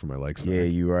my dick for my legs. Yeah,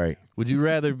 you right. Would you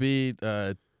rather be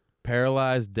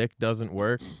paralyzed, dick doesn't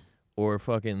work, or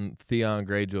fucking Theon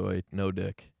Greyjoy, no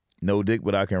dick? No dick,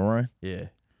 but I can run. Yeah.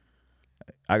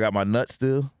 I got my nuts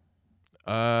still.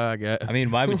 I guess. I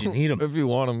mean, why would you need them? if you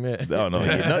want them, yeah. Oh no,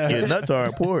 your nuts are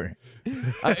important.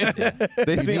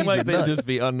 They You seem need like your they'd nuts. just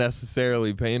be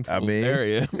unnecessarily painful I mean-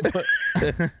 area.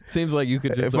 But seems like you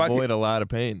could just If I avoid could- a lot of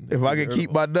pain. If I can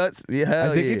keep my nuts, yeah,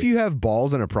 hell I think yeah. if you have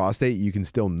balls and a prostate, you can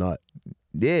still nut.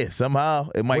 yeah, somehow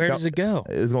it might Where come. does it go?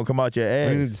 It's gonna come out your ass.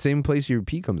 I mean, the same place your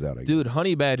pee comes out. I guess. Dude,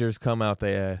 honey badgers come out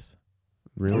their ass.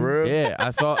 really? For real? Yeah,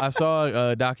 I saw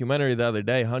a documentary the other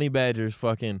day. Honey badgers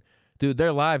fucking dude,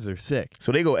 their lives are sick.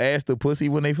 So they go ass the pussy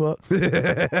when they fuck.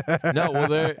 No,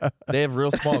 well they have real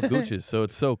small gooches, so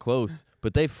it's so close.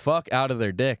 But they fuck out of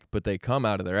their dick, but they come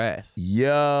out of their ass.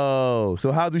 Yo,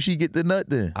 so how do she get the nut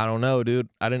then? I don't know, dude.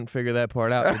 I didn't figure that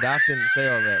part out. The doc didn't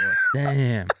say all that one.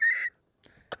 Damn.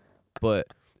 But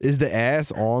Is the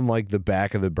ass on like the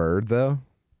back of the bird though?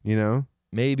 You know?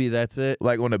 maybe that's it.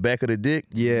 Like on the back of the dick?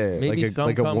 Yeah, Maybe like some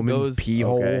a cum woman's goes- pee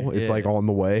Okay, hole. It's yeah. like on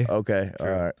the way. Okay, all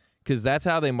right. Because that's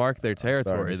how they mark their starting to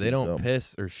territory. see They don't something.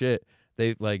 piss or shit.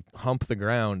 They like hump the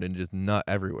ground and just nut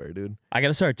everywhere, dude. I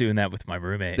gotta start doing that with my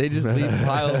roommate. They just leave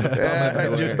piles of cum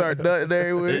everywhere. Just start nutting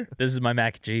everywhere. This is my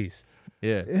mac and cheese.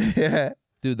 Yeah. Yeah.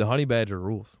 Dude, the honey badger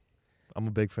rules. I'm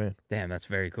a big fan. Damn, that's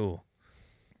very cool.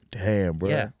 Damn, bro.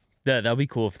 Yeah, that'll be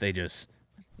cool if they just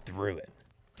threw it.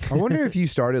 I wonder if you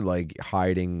started like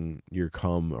hiding your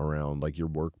cum around like your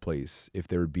workplace, if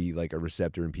there would be like a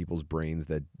receptor in people's brains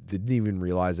that didn't even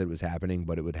realize that it was happening,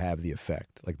 but it would have the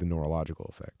effect, like the neurological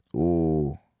effect.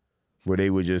 Ooh. Where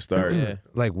they would just start. Yeah.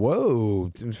 Like,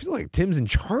 whoa, I feel like Tim's in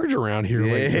charge around here.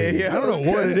 Yeah, lately. yeah, I don't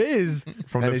know what okay. it is.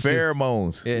 From And the it's just-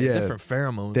 pheromones. Yeah, Yeah. different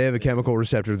pheromones. They have a chemical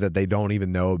receptor that they don't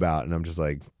even know about, and I'm just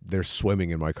like, they're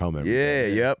swimming in my cum. every Yeah,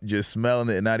 day. yep. Just smelling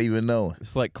it and not even knowing.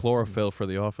 It's like chlorophyll for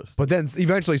the office. But then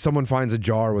eventually someone finds a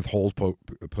jar with holes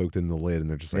poked in the lid, and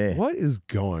they're just like, Yeah. what is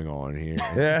going on here?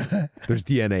 Yeah. There's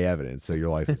DNA evidence, so your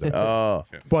life is over. Oh.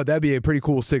 But that'd be a pretty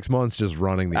cool 6 months just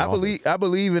running the office. I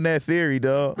believe in that theory,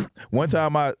 dog. One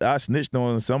time I snitched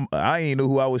on some. I ain't know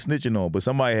who I was snitching on, but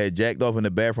somebody had jacked off in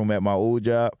the bathroom at my old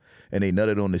job, and they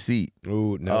nutted on the seat.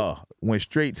 Ooh, no. Oh, went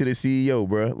straight to the CEO,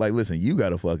 bro. Like, listen, you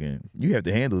have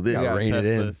to handle this. Gotta Yeah, rein it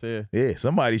test in. this, yeah. Yeah,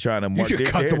 somebody's trying to You mark should their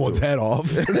cut someone's territory.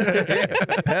 head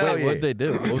off. Hell Wait, yeah. what'd they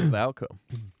do? What was the outcome?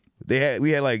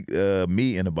 We had like a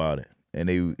meeting about it, and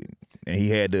he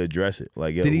had to address it.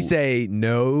 Like, yo, Did he say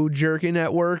no jerking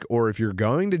at work, or if you're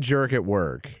going to jerk at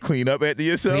work, clean up after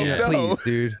yourself? Yeah. No,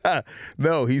 please, dude?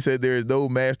 no. He said there is no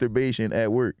masturbation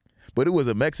at work, but it was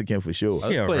a Mexican for sure. Oh,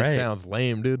 this Yeah, place right. sounds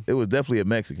lame, dude. It was definitely a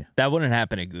Mexican. That wouldn't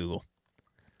happen at Google.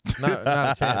 Not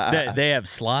a chance. They have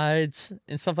slides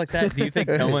and stuff like that. Do you think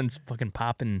no one's fucking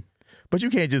popping? But you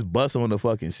can't just bust on the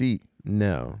fucking seat.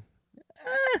 No.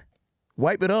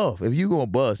 Wipe it off. If you gonna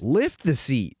bust, Lift the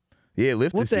seat. yeah,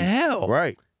 lift What the the seat. hell?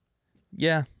 Right.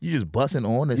 Yeah. You just busting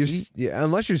on the You're, seat. yeah,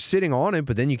 unless you're sitting on it,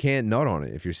 but then you can't nut on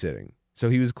it if you're sitting. So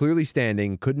he was clearly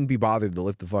standing, couldn't be bothered to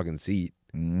lift the fucking seat.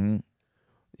 Mm-hmm.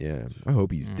 Yeah, I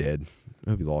hope he's dead. I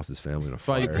hope he lost his family in a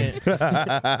Why you fire.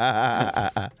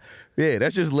 can't? Yeah,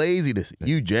 that's just laziness.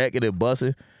 You jacking and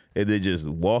busting and then just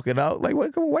walking out. Like,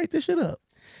 wait, come on, wipe this shit up.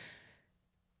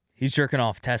 He's jerking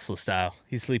off Tesla style.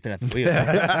 He's sleeping at the wheel. He's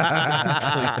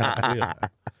sleeping at the wheel.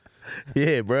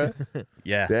 Yeah, bro.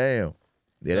 Yeah. Damn.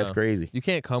 Yeah, that's No. crazy. You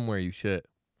can't come where you shit.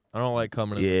 I don't like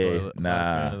coming in Yeah, the toilet. I'm not a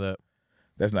fan nah. of that.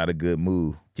 That's not a good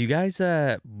move. Do you guys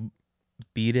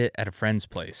beat it at a friend's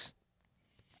place?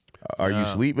 Are you No.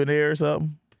 sleeping there or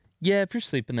something? Yeah, if you're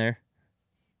sleeping there.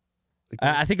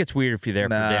 I think it's weird if you're there for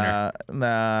dinner. I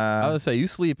Nah. would say you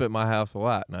sleep at my house a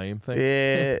lot. Now you think?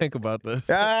 Yeah. Think about this.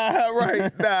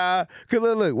 Right. Nah. Cause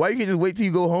look, why you can just wait till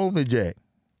you go home to jack?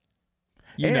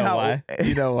 You And know how- why?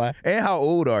 You know why? And how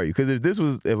old are you? Because if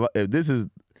this is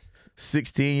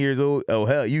 16 years old, oh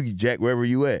hell, you can jack wherever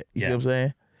you at. You see Yeah. what I'm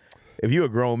saying? If you're a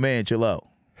grown man, chill out.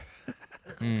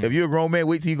 If you're a grown man,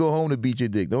 wait till you go home to beat your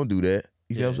dick. Don't do that.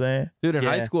 You see what I'm saying? Dude, in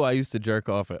high Yeah. school, I used to jerk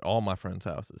off at all my friends'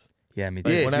 houses. Yeah, me Like,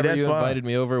 too. Yeah, see, whenever that's you fine. invited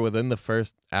me over, within the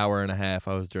first hour and a half,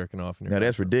 I was jerking off in your Now house.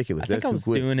 that's ridiculous. I think That's I too was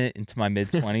quick. doing it into my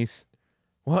mid 20s.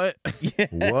 What? Yeah.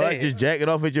 What? Just jacking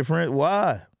off at your friends?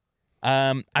 Why?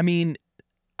 I mean,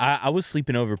 I was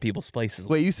sleeping over people's places.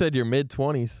 Wait, you said you're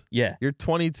mid-20s. Yeah. You're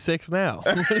 26 now.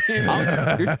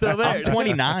 You're still there. I'm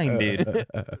 29, dude.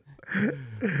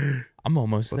 I'm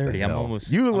almost 30. I'm hell?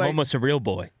 almost You I'm like- almost a real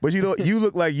boy. But you know, you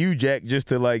look like you jack just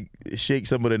to like shake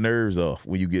some of the nerves off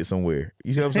when you get somewhere.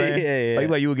 You see what I'm saying? Yeah, yeah.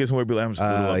 Like you would get somewhere, and be like, I'm just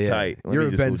a little Yeah. uptight. Let You're me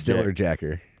a just Ben go Stiller jack.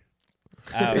 jacker.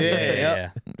 Oh, Yeah,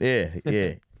 Yeah,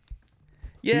 yeah.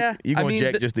 Yeah, You I gonna mean,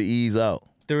 jack just to ease out.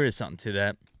 there is something to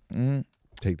that. Mm-hmm.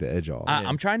 Take the edge off.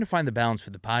 I'm trying to find the balance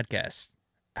for the podcast.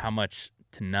 How much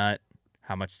to nut,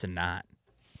 how much to not.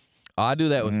 I do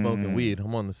that with smoking weed.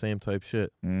 I'm on the same type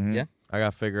shit. Mm-hmm. Yeah. I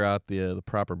gotta figure out the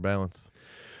proper balance.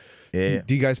 Yeah.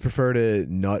 Do you guys prefer to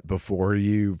nut before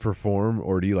you perform,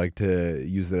 or do you like to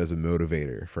use that as a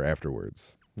motivator for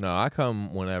afterwards? No, I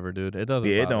come whenever, dude. It doesn't.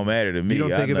 Yeah, it bother don't me. matter to me. You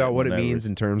don't I think nut about what it whenever. means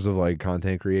in terms of like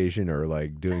content creation or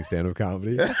like doing stand-up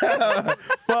comedy?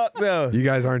 Fuck no. You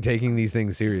guys aren't taking these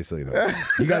things seriously. No.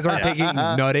 You guys aren't taking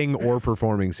nutting or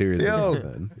performing seriously. Yo.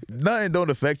 Then. Nothing don't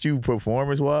affect you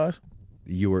performance wise.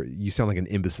 You sound like an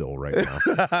imbecile right now.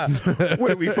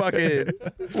 What are we fucking?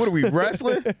 What are we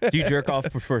wrestling? Do you jerk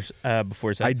off before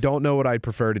sets? I don't know what I'd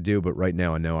prefer to do, but right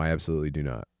now I know I absolutely do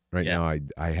not. Right Yeah. now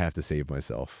I have to save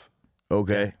myself.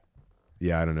 Okay.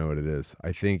 Yeah, I don't know what it is.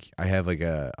 I think I have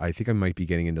I think I might be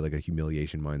getting into like a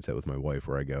humiliation mindset with my wife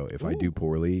where I go, if I do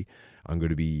poorly, I'm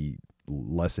going to be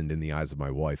lessened in the eyes of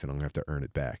my wife and I'm going to have to earn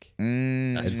it back.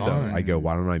 That's And so fine. I go,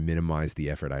 why don't I minimize the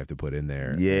effort I have to put in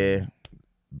there? Yeah.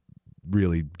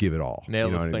 Really give it all. Nail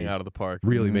You know this what I thing mean? out of the park.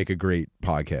 Really make a great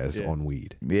podcast Yeah. on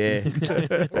weed. Yeah.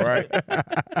 Right.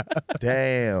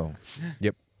 Damn.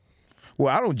 Yep.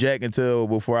 Well, I don't jack until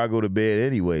before I go to bed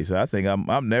anyway, so I think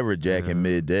I'm never jacking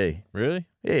midday. Really?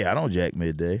 Yeah, I don't jack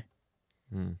midday.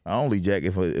 Hmm. I only jack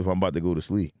if I'm about to go to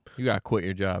sleep. You gotta quit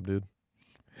your job, dude.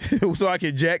 So I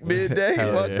can jack midday?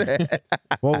 Hell Fuck yeah. that.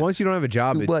 Well, once you don't have a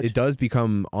job, Too much. it does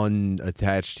become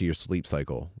unattached to your sleep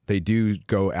cycle. They do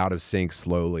go out of sync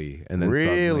slowly, and then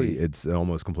Really? suddenly it's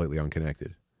almost completely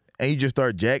unconnected. And you just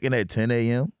start jacking at 10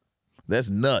 a.m.? That's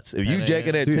nuts. If you 10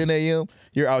 jacking at Dude. 10 a.m.,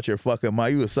 you're out your fucking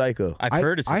mind. You a psycho. I've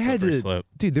heard it's a slippery slope.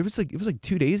 Dude, it was like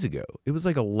 2 days ago. It was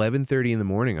like 11:30 in the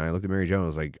morning. And I looked at Mary Jo. I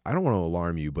was like, I don't want to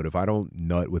alarm you, but if I don't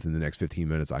nut within the next 15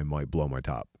 minutes, I might blow my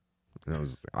top.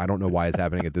 And I don't know why it's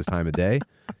happening at this time of day.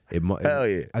 Hell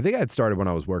yeah. I think I had started when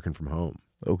I was working from home.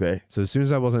 Okay. So as soon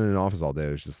as I wasn't in an office all day,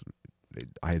 it was just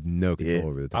I had no control Yeah.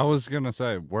 over the I time. was gonna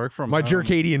say work from My home.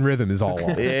 circadian rhythm is all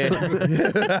off.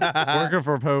 Yeah. Working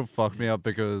from home fucked me up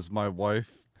because my wife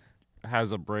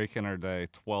has a break in her day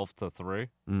 12 to 3.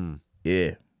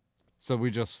 Yeah. So we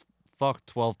just fucked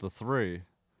 12 to 3.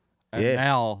 And Yeah.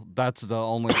 now that's the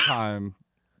only time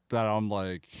that I'm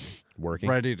like Working.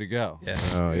 ready to go. Yeah.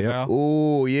 Oh, You yeah. know?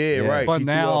 Oh, yeah, Yeah. right. But She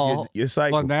threw now- off your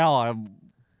cycle. But now I'm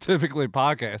typically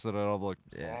podcasting and I'm like,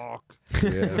 fuck.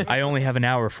 Yeah. I only have an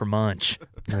hour for munch.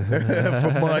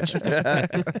 For much.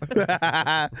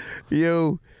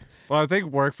 Yo. But I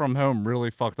think work from home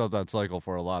really fucked up that cycle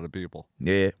for a lot of people.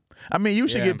 Yeah. I mean, you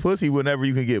should Yeah. get pussy whenever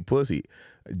you can get pussy.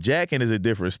 Jacking is a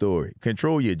different story.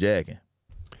 Control your jacking.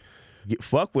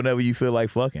 Fuck whenever you feel like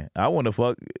fucking. I want to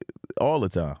fuck all the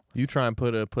time. You try and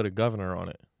put a governor on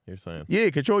it. You're saying. Yeah,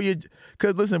 control your.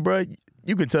 Cause listen, bro,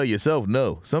 you can tell yourself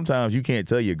no. Sometimes you can't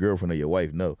tell your girlfriend or your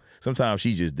wife no. Sometimes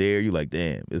she just there. You like,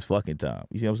 damn, it's fucking time.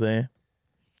 You see what I'm saying?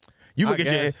 You look I at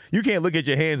your. guess. You can't look at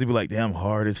your hands and be like, damn, I'm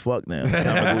hard as fuck now. I'm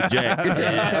gonna go jack.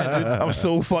 I'm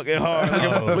so fucking hard.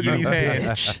 Look at these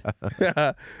hands.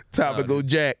 Time to go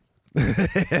jack.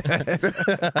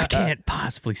 I can't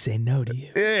possibly say no to you.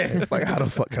 Yeah, like how the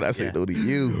fuck can I say no to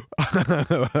you?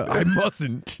 I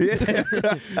mustn't.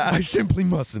 I simply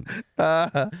mustn't.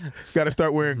 Got to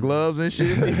start wearing gloves and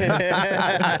shit.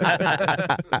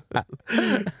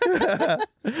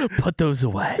 Put those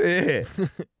away.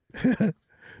 Yeah,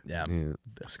 Yeah. Yeah.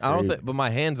 that's I don't crazy. think, but my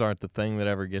hands aren't the thing that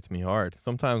ever gets me hard.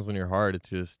 Sometimes when you're hard, it's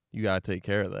just you gotta take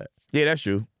care of that. Yeah, that's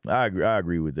true. I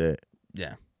agree with that.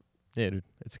 Yeah. Yeah, dude,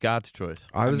 it's God's choice.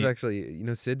 I was mean-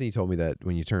 actually, Sydney told me that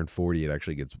when you turn 40, it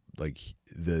actually gets like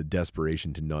the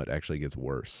desperation to nut actually gets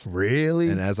worse. Really?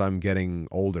 And as I'm getting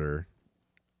older,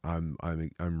 I'm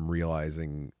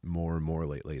realizing more and more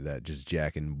lately that just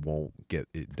jacking won't get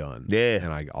it done. Yeah.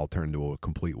 and I'll turn into a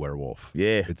complete werewolf.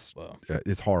 Yeah,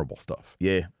 It's horrible stuff.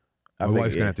 yeah. My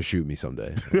wife's gonna have to shoot me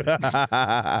someday.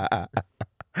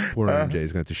 Poor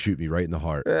MJ's gonna have to shoot me right in the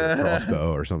heart with a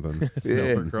crossbow or something.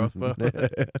 Silver crossbow.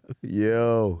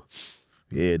 Yo,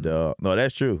 yeah, dog. No,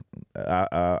 that's true.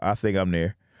 I think I'm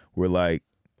there. We're like,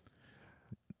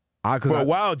 for a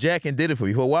while, jacking did it for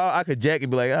me. For a while, I could jack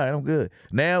and be like, all right, I'm good.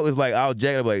 Now it's like I'll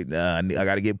jack and be like, nah, I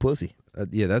got to get pussy.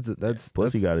 yeah, that's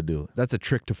Pussy got to do it. that's a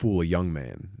trick to fool a young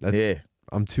man. That's, Yeah.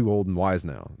 I'm too old and wise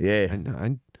now. Yeah.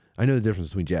 I know the difference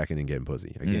between jacking and getting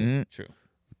pussy. I get it. Mhm. True.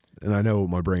 And I know what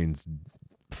my brain's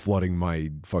flooding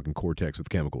my fucking cortex with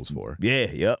chemicals for. Yeah.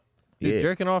 Yep. Dude, Yeah.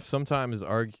 jerking off sometimes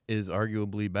is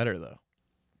arguably better though.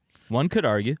 One could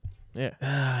argue. Yeah,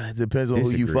 It depends on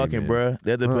who you Disagree, fucking, man. bruh.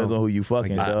 That depends Oh, on who you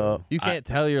fucking, guess so. dog. you can't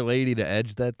tell your lady to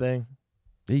edge that thing.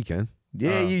 Yeah, you can.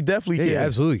 Yeah, you definitely Yeah, can. you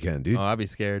absolutely can, dude. Oh, I'd be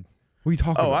scared. What are you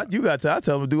talking Oh, about? you got to. I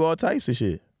tell them to do all types of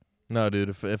shit. No, dude.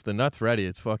 If the nut's ready,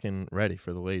 it's fucking ready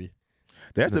for the lady.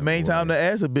 That's the No main time way. to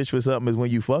ask a bitch for something is when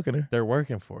you fucking her. They're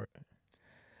working for it.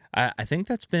 I think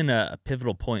that's been a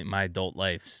pivotal point in my adult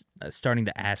life, starting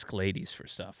to ask ladies for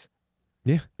stuff.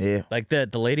 Yeah. Like the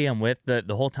lady I'm with, the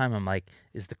whole time I'm like,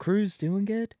 is the cruise doing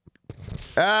good?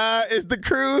 Is the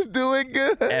cruise doing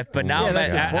good? But now Yeah, I'm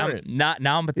that's at, important.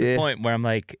 now I'm at the Yeah. point where I'm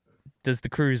like, does the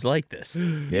cruise like this?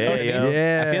 Yeah,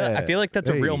 yeah. I feel like that's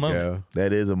a There real you moment. go.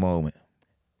 That is a moment.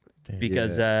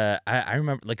 Because I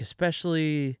remember, like,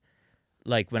 especially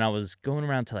like when I was going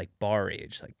around to like bar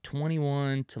age, like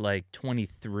 21 to like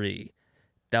 23,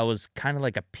 that was kind of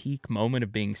like a peak moment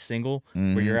of being single,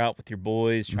 where you're out with your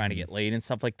boys trying to get laid and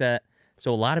stuff like that.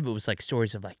 So a lot of it was like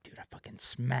stories of like, dude, I fucking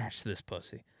smashed this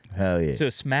pussy. Hell yeah. So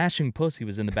smashing pussy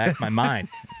was in the back of my mind.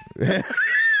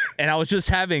 And I was just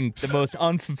having the most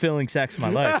unfulfilling sex of my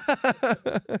life.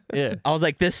 Yeah. I was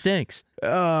like, this stinks.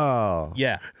 Oh,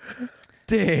 Yeah.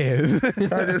 damn. I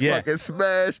just Yeah. fucking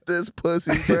smashed this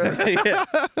pussy, bro. Yeah.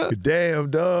 Damn,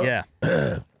 dog. Yeah.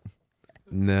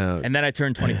 No. And then I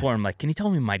turned 24. I'm like, can you tell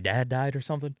me my dad died or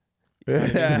something?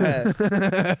 Yeah,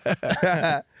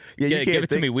 you Yeah, can't give it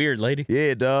to think- me weird, lady.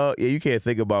 Yeah, dog. Yeah, you can't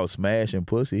think about smashing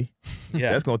pussy.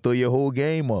 Yeah. That's gonna throw your whole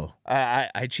game off. I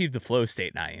achieved the flow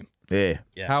state in IM. Yeah.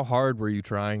 Yeah. How hard were you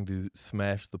trying to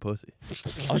smash the pussy?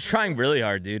 I was trying really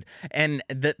hard, dude. And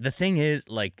the thing is,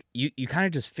 like, you kind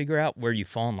of just figure out where you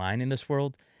fall in line in this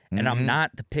world. And I'm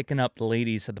not the picking up the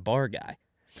ladies at the bar guy.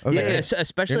 Okay. Yeah.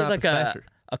 Especially You're not like the a smasher.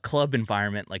 club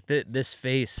environment. Like this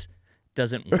face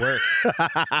doesn't work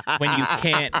when you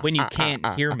can't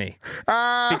hear me,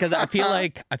 because I feel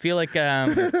like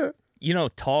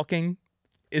talking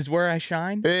is where I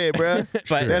shine. Yeah, bro.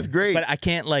 But That's great. But I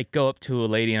can't like go up to a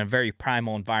lady in a very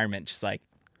primal environment, just like,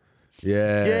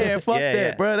 Yeah. yeah, fuck Yeah, that,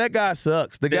 yeah. bro. That guy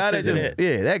sucks. The guy that isn't just, it.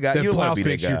 yeah, that guy. That You don't want blouse to be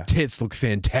makes that your guy. tits look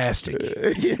fantastic.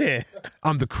 Yeah.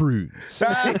 I'm the cruise.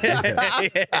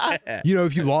 You know,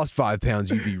 if you lost 5 pounds,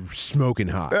 you'd be smoking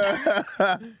hot.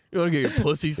 You want to get your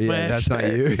pussy Yeah, smashed? that's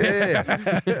not you.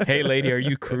 Yeah. hey lady, are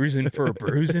you cruising for a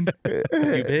bruising? You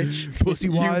bitch. Pussy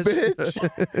You wise.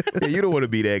 bitch. Yeah, you don't want to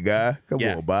be that guy. Come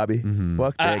Yeah. on, Bobby.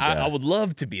 Fuck that guy. I would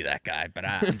love to be that guy, but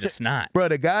I'm just not. Bro,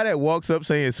 the guy that walks up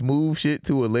saying smooth shit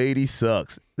to a lady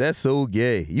sucks. That's so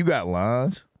gay. You got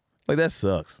lines. Like, that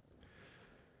sucks.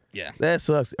 Yeah. That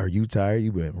sucks. Are you tired?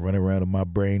 You been running around in my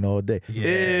brain all day.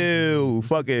 Yeah. Ew,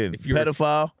 fucking If you're-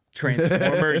 pedophile.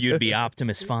 Transformer, you'd be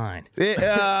Optimus Fine.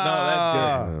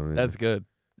 Yeah. Oh, man. That's good.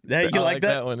 That, you I like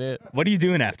that? one? Yeah. What are you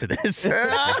doing after this? You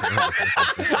like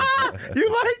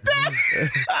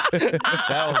that?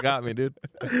 That one got me, dude.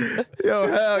 Yo,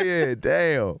 hell yeah.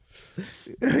 Damn.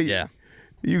 yeah.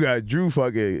 You got Drew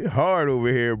fucking hard over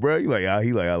here, bro. You like,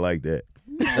 I like that.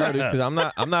 No, dude, because I'm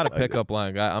not a pickup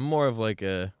line guy. I'm more of like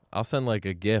I'll send like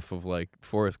a gif of like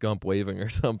Forrest Gump waving or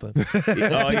something.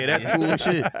 Oh yeah, that's cool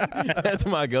shit. That's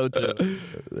my go-to.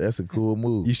 That's a cool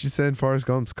move. You should send Forrest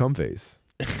Gump's cum face.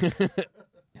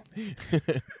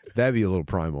 That'd be a little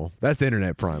primal. That's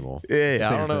internet primal. Yeah. Yeah, I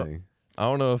Same don't know. thing. I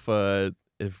don't know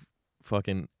if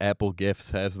fucking Apple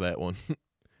Gifts has that one.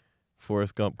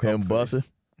 Forrest Gump. Him cum face. busting.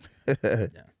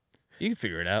 You can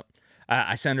figure it out.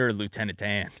 I send her Lieutenant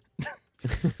Dan.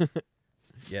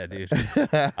 Yeah, dude.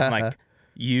 I'm like,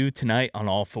 you tonight on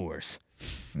all fours.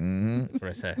 Mm-hmm. That's what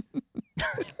I say.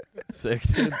 Sick,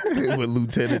 dude. With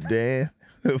Lieutenant Dan.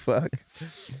 The fuck.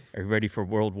 Are you ready for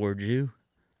World War II?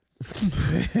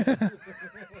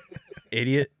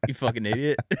 Idiot. You fucking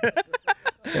idiot.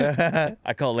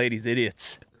 I call ladies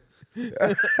idiots.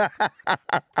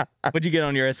 What'd you get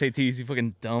on your SATs, you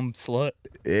fucking dumb slut?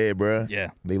 Yeah, bro.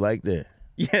 Yeah. They like that.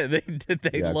 Yeah, they did.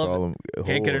 They Yeah, love call it. them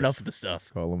Can't get whores. enough of the stuff.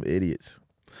 Call them idiots.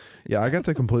 Yeah, I got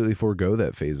to completely forego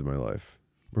that phase of my life.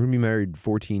 We're gonna be married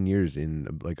 14 years in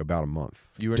like about a month.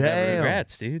 You were Damn. never.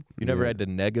 Congrats, dude. You never Yeah. had to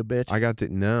neg a bitch. I got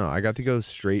to go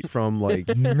straight from like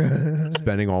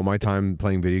spending all my time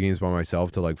playing video games by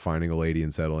myself to like finding a lady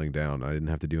and settling down. I didn't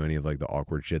have to do any of like the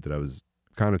awkward shit that I was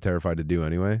kind of terrified to do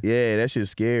anyway. Yeah, that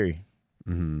shit's scary.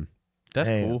 Hmm. That's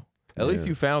Damn. cool. At least Yeah.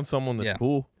 you found someone that's Yeah.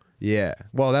 cool. Yeah.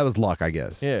 Well, that was luck, I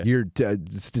guess. Yeah. You're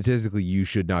statistically, you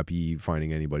should not be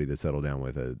finding anybody to settle down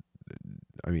with.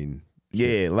 I mean,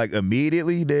 Yeah, like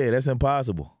immediately, yeah, that's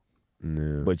impossible.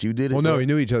 no. But you did it. Well, no, though. we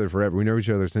knew each other forever. We know each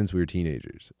other since we were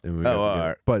teenagers. And we got all together.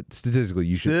 right. But statistically,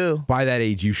 you should. Still. By that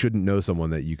age, you shouldn't know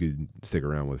someone that you could stick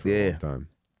around with for a Yeah. long time.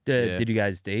 Yeah. Did you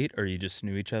guys date or you just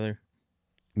knew each other?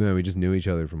 No, we just knew each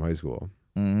other from high school,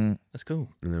 Hmm. That's cool.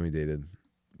 and then we dated.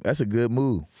 That's a good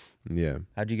move. Yeah.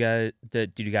 How'd you guys?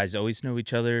 Did you guys always know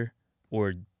each other,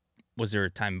 or was there a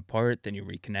time apart? Then you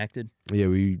reconnected. Yeah,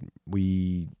 we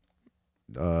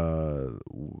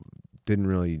didn't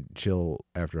really chill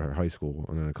after high school,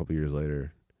 and then a couple years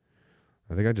later,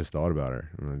 I think I just thought about her,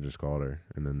 and I just called her,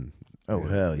 and then Oh,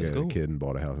 hell yeah. got cool. a kid and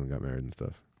bought a house and got married and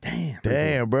stuff. Damn,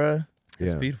 Damn, bruh.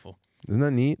 that's Yeah, beautiful. isn't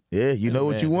that neat? Yeah, you Yeah, know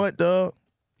what you man. want, dog.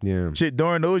 Yeah, Shit,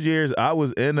 during those years, I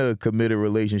was in a committed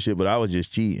relationship, but I was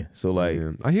just cheating. So, like,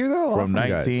 yeah. I hear that a lot from from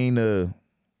guys. 19 to,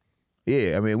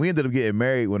 yeah, I mean, we ended up getting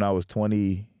married when I was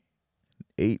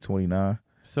 28, 29.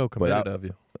 So But I- committed of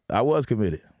you. I was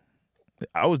committed.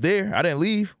 I was there. I didn't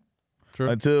leave True.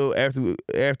 until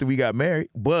after we got married.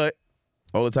 But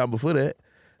all the time before that,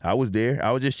 I was there.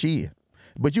 I was just cheating.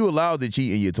 But you allowed to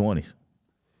cheat in your 20s.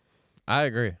 I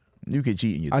agree. You can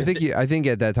cheat in your 20s. I think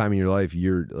at that time in your life,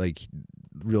 you're like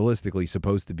realistically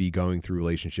supposed to be going through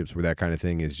relationships where that kind of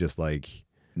thing is just like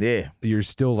Yeah. you're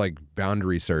still like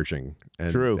boundary searching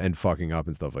and True. and fucking up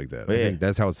and stuff like that. I Yeah. think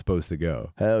that's how it's supposed to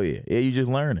go, Hell yeah. Yeah, you just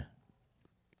learning.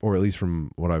 or at least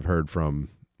from what I've heard from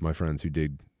my friends who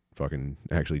did fucking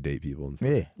actually date people and stuff.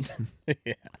 Yeah.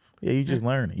 Yeah, you just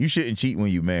learning. You shouldn't cheat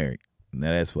when you married.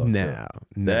 Now that's fucked up.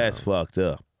 No, That's fucked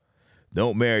up.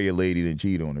 Don't marry a lady then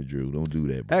cheat on her, Drew. Don't do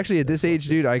that, bro. actually at this age,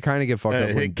 dude. I kind of get fucked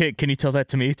up. When, Can you tell that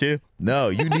to me too? No,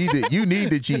 you need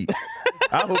to cheat.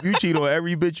 I hope you cheat on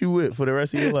every bitch you with for the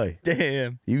rest of your life.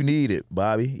 Damn. You need it,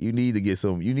 Bobby. You need to get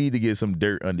some. You need to get some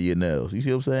dirt under your nails. You see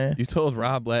what I'm saying? You told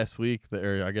Rob last week,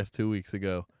 or I guess 2 weeks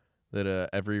ago, that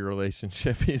every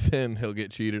relationship he's in, he'll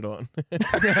get cheated on.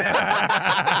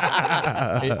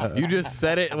 You just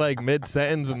said it like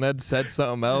mid-sentence and then said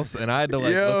something else, and I had to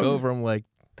like look over him like,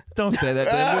 don't say that.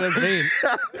 That's mean.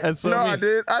 That's so No, mean. I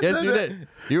did. I yes, said you that. did.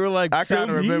 You were like, I so kind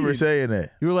of remember mean. saying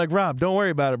that. You were like, Rob, don't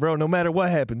worry about it, bro. No matter what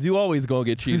happens, you always gonna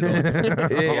get cheated on.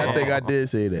 Yeah, I think I did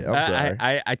say that. I'm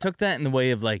sorry. I took that in the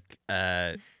way of like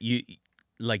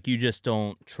you just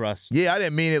don't trust. Yeah, I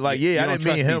didn't mean it like, You I don't didn't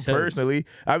mean trust him these hoes. personally.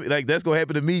 I mean, like, that's going to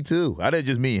happen to me, too. I didn't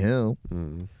just mean him.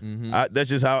 Mm-hmm. That's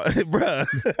just how, bro.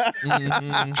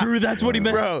 True, that's what he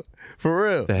meant. Bro, for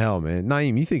real. The hell, man.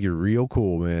 Naeem, you think you're real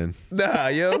cool, man. Nah,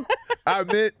 yo. I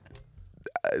meant,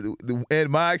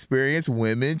 in my experience,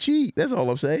 women cheat. That's all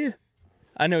I'm saying.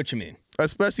 I know what you mean.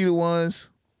 Especially the ones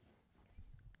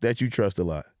that you trust a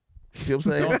lot. You know what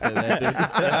I'm saying? Don't say that, dude.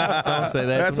 Don't say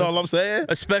that. That's all I'm saying.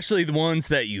 Especially the ones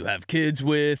that you have kids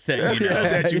with, that you know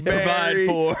That you provide married.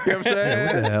 for. You know what I'm What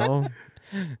saying? the hell?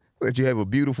 That you have a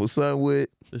beautiful son with.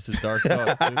 This is dark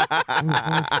thoughts, dude.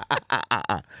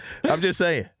 I'm just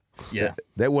saying. Yeah.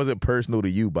 That wasn't personal to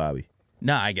you, Bobby.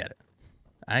 No, I get it.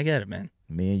 I get it, man.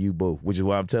 Me and you both. Which is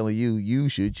why I'm telling you, you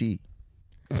should cheat.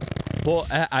 Well,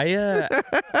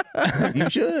 You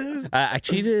should. I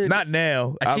cheated. Not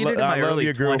now. I cheated in my love early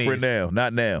your girlfriend 20s. now.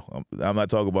 Not now. I'm not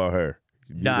talking about her.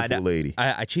 Nah, Beautiful lady.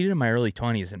 I cheated in my early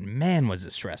 20s, and man, was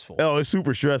it stressful. Oh, it's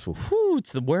super stressful. Whew,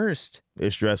 it's the worst.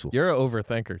 It's stressful. You're an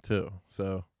overthinker too,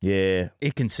 so Yeah.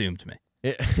 It consumed me.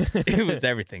 it, It was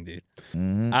everything, dude.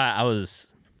 Mhm. I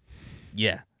was,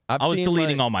 yeah. I've I was seen,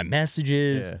 deleting like- all my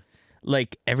messages, Yeah.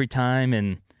 like every time,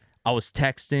 and I was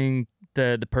texting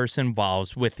the person while I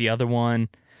was with the other one,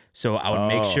 so I would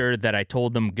make Oh. sure that I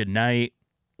told them good night,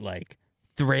 like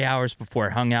 3 hours before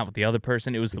I hung out with the other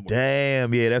person. It was the worst.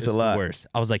 Damn. Yeah, that's It a was the lot. worst.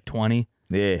 I was like 20.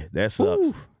 Yeah, that sucks.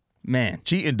 Whew. Man,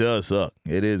 Cheating does suck.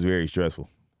 It is very stressful.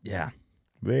 yeah.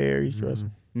 Very stressful.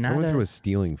 I Not went a, through a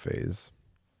stealing phase.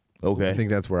 Okay. I think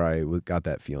that's where I got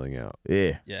that feeling out,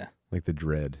 Yeah. yeah. like the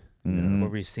dread. Mhm.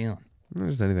 What were you stealing?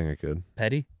 Just anything I could.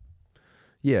 Petty?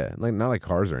 Yeah, like not like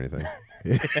cars or anything.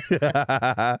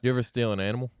 You ever steal an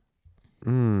animal?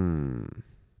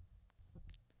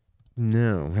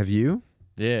 No. Have you?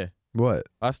 Yeah. What?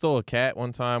 I stole a cat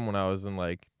one time when I was in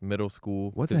like middle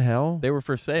school. What the 'cause hell? They were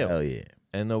for sale, Hell yeah.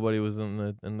 and nobody was in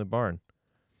the barn,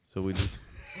 so we just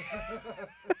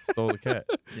stole the cat.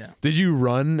 Did you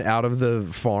run out of the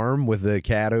farm with the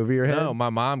cat over your head? No, my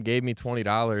mom gave me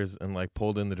 $20 and like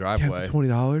pulled in the driveway.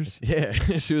 $20.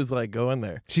 Yeah, she was like, "Go in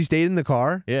there." She stayed in the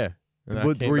car. Yeah. And I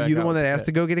came Were back you the out one with that the asked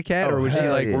to cat. go get a cat, Oh, or was she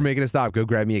hell like, yeah. "We're making a stop. Go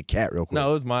grab me a cat real quick"?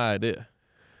 No, it was my idea.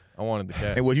 I wanted the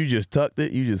cat. And what, you just tucked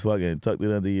it? You just fucking tucked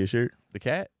it under your shirt? The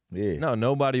cat? Yeah. No,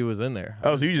 nobody was in there.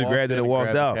 Oh, so you just walked grabbed it in and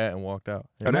walked grabbed the out. cat and walked out.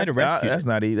 Oh, might that's, have rescued that's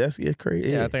not easy. That's crazy.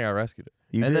 Yeah, I think I rescued it.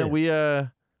 You And did.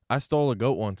 then I stole a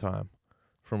goat one time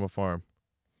from a farm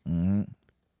Mhm.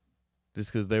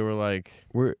 just because they were like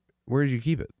Where did you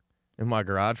keep it? in my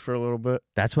garage for a little bit.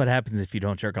 That's what happens if you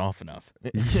don't jerk off enough.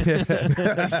 You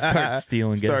Start start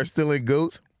stealing goats. stealing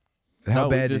goats. How No,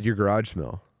 we bad did just- your garage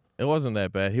smell? It wasn't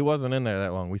that bad. He wasn't in there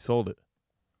that long. We sold it.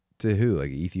 To who?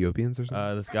 Like Ethiopians or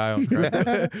something? This guy on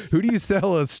Craigslist. Who do you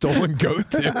sell a stolen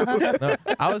goat to? No,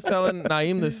 I was telling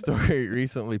Naeem this story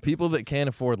recently. People that can't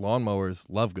afford lawnmowers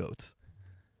love goats.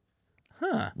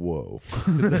 Huh. Whoa.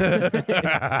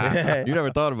 You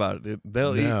never thought about it, dude.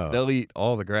 No. They'll eat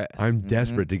all the grass. I'm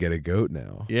desperate to get a goat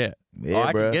now. Yeah. Yeah,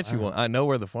 I bro. can get you one. I know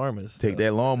where the farm is. Take so.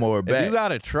 that lawnmower If back. you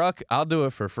got a truck, I'll do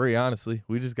it for free, honestly.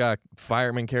 We just got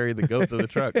firemen carry the goat to the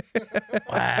truck.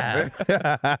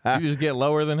 Wow. You just get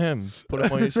lower than him. Put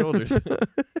him on your shoulders.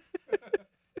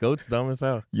 Goat's dumb as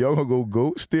hell. Y'all gonna go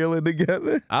goat stealing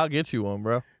together? I'll get you one,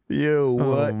 bro. Yo,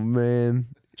 what? Oh man.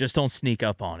 Just don't sneak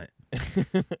up on it.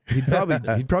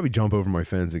 He'd probably jump over my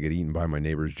fence and get eaten by my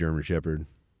neighbor's German Shepherd.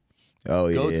 Oh,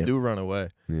 yeah. Goats do run away.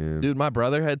 Yeah. Dude, my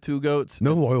brother had 2 goats.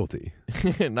 No loyalty.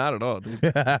 Not at all, dude.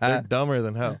 They're dumber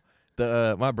than hell.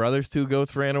 My brother's 2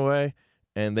 goats ran away,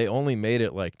 and they only made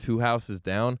it like 2 houses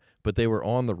down, but they were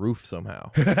on the roof somehow.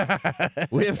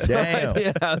 We have no Damn.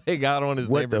 idea how they got on his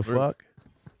What the neighbor's roof. fuck?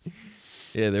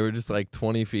 Yeah, they were just like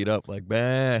 20 feet up, like,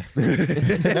 bah.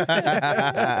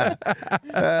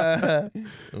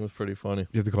 It was pretty funny.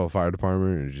 You have to call the fire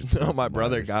department and just No, my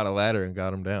brother got a ladder and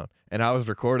got him down. And I was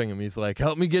recording him. He's like,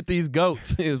 "Help me get these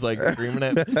goats." He was like screaming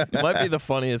at me. It might be the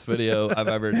funniest video I've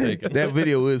ever taken. That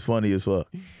video is funny as fuck.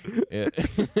 Yeah.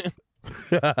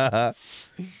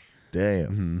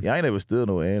 Damn. Yeah, I ain't never steal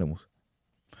no animals.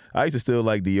 I used to steal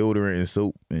like deodorant and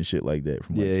soap and shit like that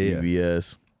from like Yeah.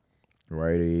 CVS,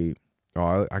 Rite Aid.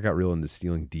 Oh, I got real into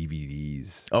stealing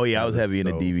DVDs. Oh yeah, I That was heavy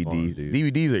into so DVDs. fun, dude.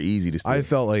 DVDs are easy to steal. I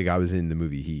felt like I was in the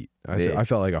movie Heat. Yeah. I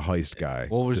felt like a heist guy.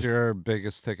 What was Just- your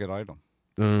biggest ticket item?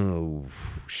 Oh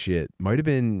shit! Might have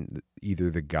been either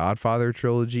the Godfather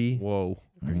trilogy. Whoa.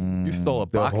 You stole a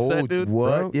the box whole set, dude?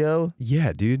 what, yo?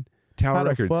 Yeah, dude. Tower How the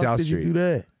Records, fuck South did Street. you do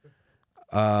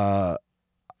that?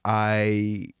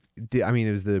 I did. I mean,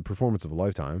 it was the performance of a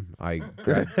lifetime.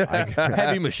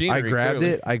 Heavy machinery. I grabbed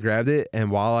clearly. it. I grabbed it,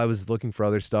 and while I was looking for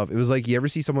other stuff, it was like you ever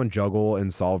see someone juggle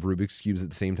and solve Rubik's cubes at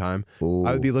the same time. Ooh.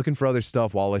 I would be looking for other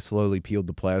stuff while I slowly peeled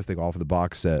the plastic off of the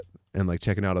box set and like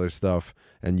checking out other stuff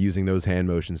and using those hand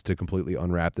motions to completely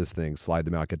unwrap this thing, slide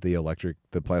them out, get the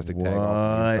plastic tag off the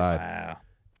What? inside, Wow.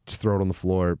 just throw it on the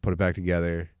floor, put it back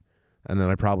together, and then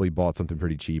I probably bought something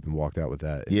pretty cheap and walked out with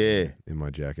that. Yeah. in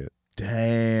my jacket.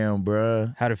 Damn,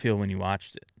 bruh. How'd it feel when you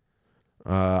watched it?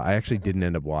 I actually didn't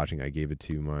end up watching. I gave it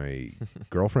to my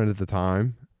girlfriend at the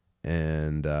time,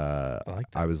 and like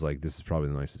that. I was like, "This is probably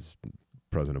the nicest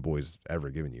present a boy's ever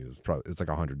given you." It's like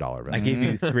 $100 value. I gave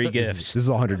you 3 This gifts. is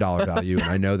 $100 value, and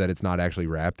I know that it's not actually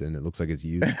wrapped and it looks like it's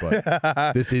used,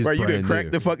 but this is Bro, you can brand crack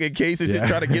new. the fucking case and shit, Yeah.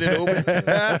 try to get it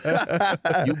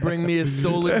open. You bring me a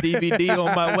stolen DVD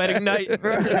on my wedding night?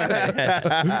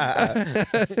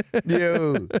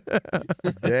 Yo.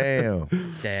 Damn.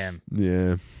 Damn.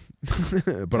 Yeah. But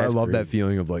I That's love that crazy.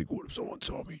 feeling of like, what if someone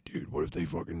saw me, dude? What if they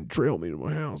fucking trail me to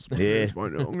my house? Yeah.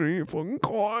 Find out I'm gonna get fucking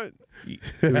caught. You-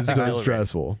 It was so Exhilarating.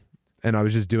 stressful. And I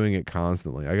was just doing it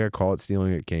constantly. I got caught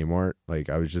stealing at Kmart. Like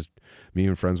I was just, me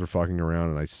and friends were fucking around,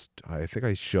 and I think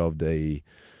I shoved a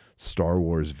Star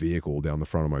Wars vehicle down the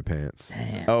front of my pants.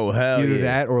 Damn. Oh, hell Either yeah.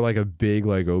 that or like a big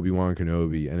like Obi-Wan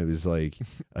Kenobi, and it was like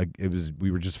we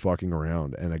were just fucking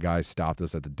around, and a guy stopped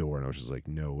us at the door, and I was just like,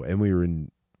 no. And we were in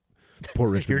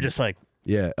Port Richmond. You're just like,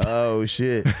 yeah. Oh,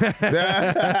 shit.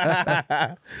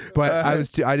 But I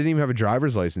didn't even have a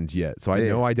driver's license yet, so I had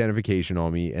Yeah. no identification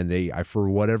on me, and I for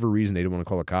whatever reason they didn't want to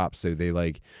call the cops, so they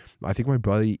like, I think my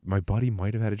buddy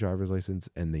might have had a driver's license,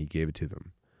 and they gave it to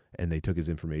them, and they took his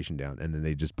information down, and then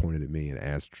they just pointed at me and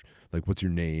asked like, "What's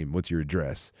your name? What's your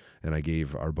address?" And I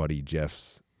gave our buddy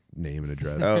Jeff's name and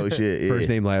address, Oh, shit. Yeah. first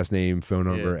name, last name, phone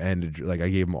number, Yeah. and like I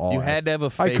gave them all. You had to have a I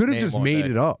fake could have name just on made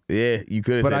that. it up, Yeah, you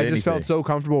could have but said I just anything. felt so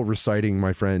comfortable reciting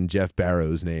my friend Jeff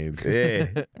Barrow's name. Yeah.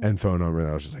 And phone number, and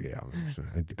I was just like, yeah,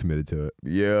 I committed to it.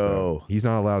 Yo. So, he's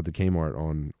not allowed to Kmart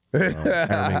on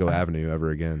Aramingo Avenue ever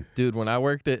again. Dude, when I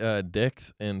worked at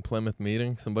Dick's in Plymouth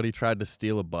Meeting, somebody tried to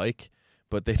steal a bike,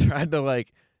 but they tried to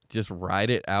like just ride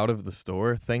it out of the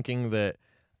store thinking that,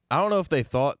 I don't know if they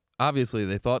thought, obviously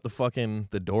they thought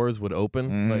the doors would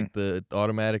open, like the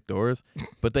automatic doors,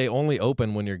 but they only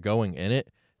open when you're going in it.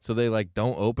 So they like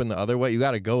don't open the other way. You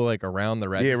got to go like around the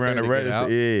register. Yeah, around the to get out.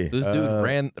 register. Yeah. This dude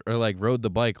ran or like rode the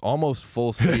bike almost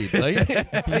full speed. Like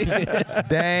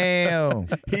Damn.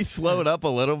 he slowed up a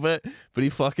little bit, but he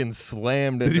fucking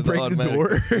slammed Did he into break the automatic.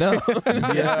 door? No.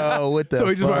 Yo, what the So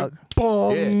he just fuck? went,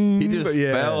 boom. Yeah, he just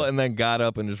Yeah. fell and then got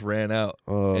up and just ran out.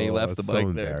 Oh, and he left the that's bike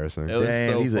so there. embarrassing. It was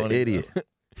Damn, so he's an funny, idiot. though.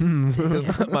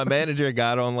 My manager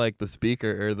got on like the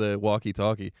speaker or the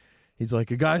walkie-talkie. He's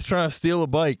like, "A guy's trying to steal a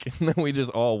bike," and then we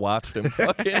just all watched him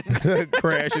fucking.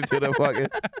 Crash into the fucking.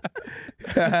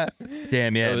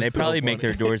 damn, yeah. was They so probably make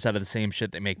their funny. doors out of the same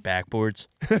shit they make backboards.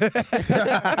 Oh,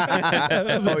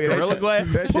 yeah, Gorilla that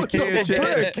Glass? shit, that shit can't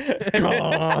shatter.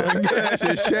 That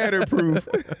shit shatterproof.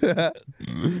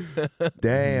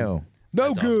 Damn. No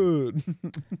That's awesome.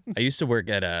 good. I used to work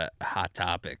at a Hot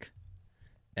Topic,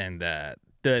 and there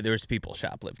was people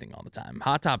shoplifting all the time.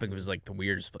 Hot Topic was like the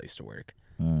weirdest place to work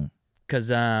because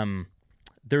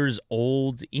there's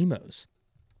old emos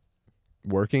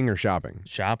Working or shopping?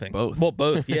 shopping. Both. Well,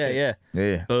 both. Yeah, yeah,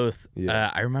 Yeah. both. Yeah.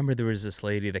 I remember there was this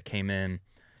lady that came in.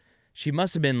 She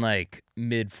must have been like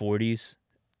mid 40s,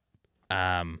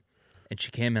 and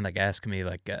she came in like asking me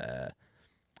like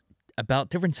about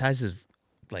different sizes of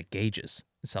like gauges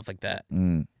and stuff like that.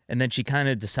 Mm. And then she kind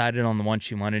of decided on the one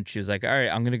she wanted. She was like, all right,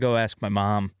 I'm going to go ask my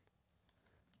mom,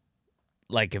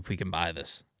 like, if we can buy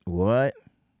this. What?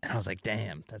 And I was like,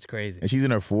 damn, that's crazy. And she's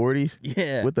in her 40s?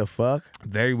 Yeah. What the fuck?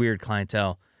 Very weird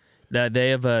clientele. They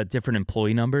have different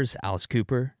employee numbers. Alice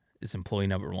Cooper is employee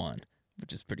number 1,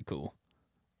 which is pretty cool.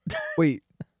 Wait,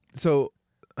 so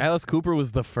Alice Cooper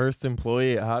was the first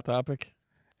employee at Hot Topic.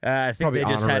 I think Probably they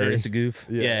just had it honorary. as a goof.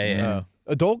 Yeah. Yeah.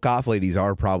 adult goth ladies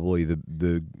are probably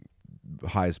the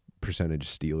highest percentage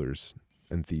stealers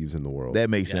and thieves in the world. That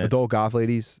makes sense. Adult goth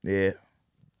ladies, Yeah.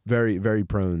 very, very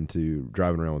prone to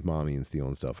driving around with mommy and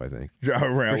stealing stuff. I think Drive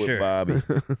around For with sure. Bobby.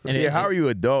 And Yeah, how are you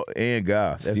adult and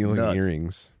goth? That's stealing nuts.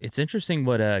 earrings. It's interesting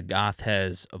what goth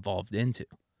has evolved into,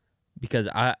 because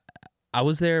I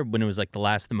was there when it was like the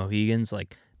last of the Mohegans.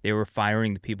 Like they were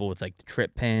firing the people with like the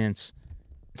trip pants,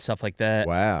 stuff like that,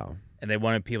 Wow. and they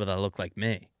wanted people that looked like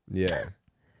me. Yeah.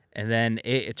 And then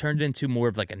it turned into more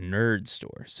of like a nerd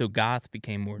store. So goth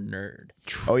became more nerd.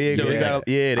 Oh yeah, So they it's got, like-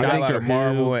 yeah, they I got a think lot of Doctor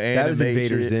Marvel Who- and That was anime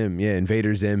Invader shit. Zim. Yeah,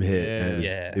 Invader Zim hit. And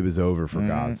Yeah. it was over for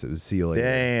goths. It was see you later.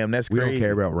 Damn, that's We crazy. don't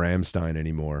care about Ramstein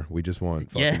anymore. We just want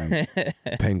fucking Yeah.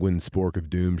 Penguin Spork of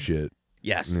Doom shit.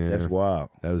 Yes. Yeah, That's wild.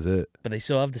 that was it. But they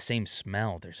still have the same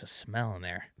smell. There's a smell in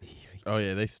there. Oh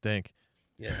yeah, they stink.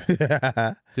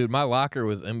 Yeah. Dude, my locker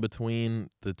was in between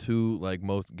the two like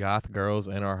most goth girls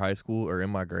in our high school or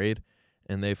in my grade,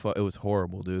 and it was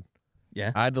horrible, dude.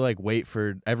 Yeah. I had to like wait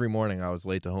for every morning. I was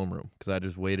late to homeroom because I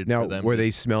just waited Now, for them. were to- they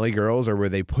smelly girls or were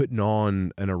they putting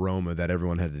on an aroma that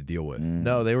everyone had to deal with?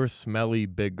 No, they were smelly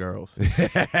big girls,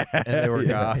 and they were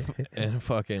goth and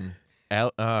fucking.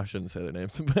 I shouldn't say their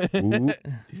names, but Ooh.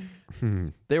 Hmm.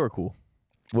 they were cool.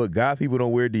 What, goth people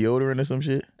don't wear deodorant or some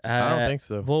shit? I don't think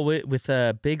so. Well, with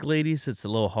big ladies, it's a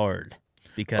little hard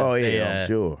because Oh yeah, they, I'm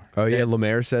sure. Oh yeah,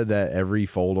 Lemaire said that every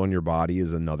fold on your body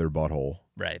is another butthole.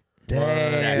 right.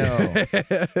 Damn.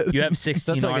 You have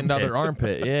 16 That's like armpits. another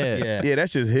armpit. Yeah. Yeah. Yeah,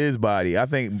 that's just his body. I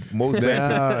think most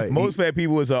Nah, most fat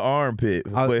people is an armpit,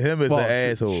 but him is well, an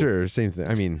asshole. Sure, same thing.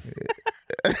 I mean,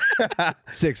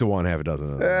 6 of one, half a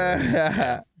dozen of the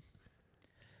other.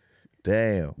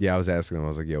 Damn. Yeah, I was asking him. I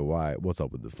was like, "Yo, why? What's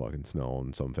up with the fucking smell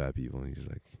on some fat people?" And he's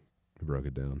like, he broke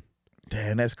it down.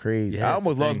 Damn, that's crazy. Yeah, I that's the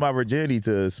almost lost thing. my virginity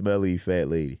to a smelly fat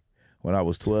lady when I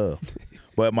was 12.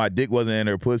 But my dick wasn't in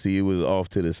her pussy. It was off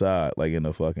to the side, like in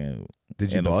the fucking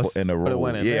Did you in the, bust? in the But it roll.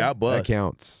 went in Yeah, there? I That bust.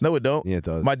 counts. No, it don't. Yeah, it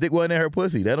does. My dick wasn't in her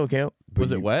pussy. That don't count.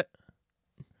 Was it wet?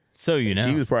 So you know.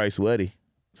 She was probably sweaty.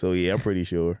 So yeah, I'm pretty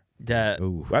sure.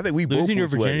 Ooh. I think we both Losing your were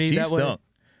sweaty. virginity She that way? stunk.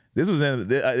 This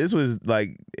was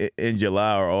like in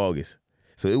July or August,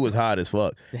 so it was hot as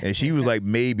fuck. And she was like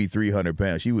maybe 300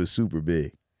 pounds. She was super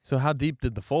big. So how deep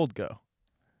did the fold go?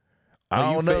 I Like,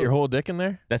 don't you know. fit your whole dick in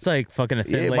there? That's like fucking a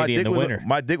thin lady in the winter.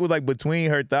 my dick was like between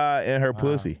her thigh and her Wow.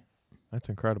 pussy. That's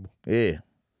incredible. Yeah,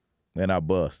 and I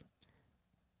bust.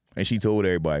 And she told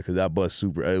everybody because I bust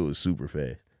super. It was super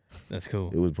fast. That's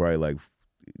cool. It was probably like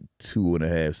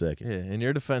 2.5 seconds. Yeah. In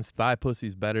your defense, thigh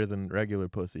pussy's better than regular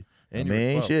pussy. And you were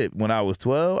Man, 12. shit. When I was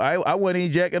 12, I wasn't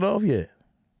even jacking off yet.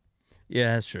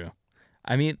 Yeah, that's true.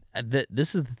 I mean,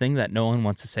 this is the thing that no one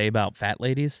wants to say about fat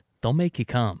ladies. They'll make you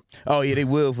come. Oh yeah, they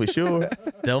will for sure.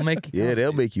 They'll make you Yeah, come.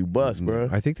 they'll make you bust, bro.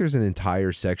 I think there's an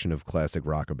entire section of classic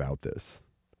rock about this.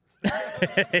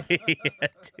 Yeah,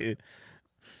 dude.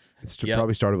 It's Yep.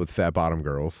 probably started with fat bottom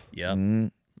girls, Yep.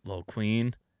 Mm, Little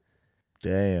queen.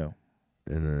 damn.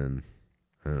 and then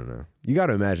I don't know. You got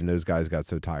to imagine those guys got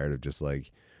so tired of just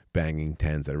like banging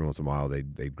tens that every once in a while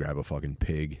they'd grab a fucking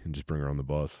pig and just bring her on the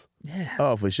bus. Yeah.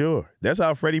 Oh, for sure. That's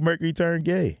how Freddie Mercury turned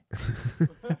gay.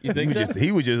 You think so?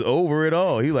 He was just over it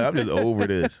all. He like, I'm just over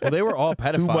this. Well, they were all It's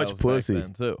pedophiles too much back pussy.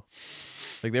 then, too.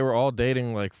 Like, they were all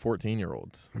dating, like,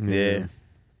 14-year-olds. Yeah.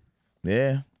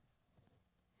 Yeah.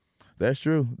 That's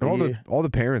true. And Yeah. all the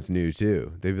parents knew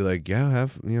too. They'd be like, "Yeah,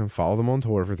 follow them on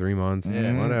tour for 3 months.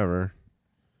 Yeah. Whatever.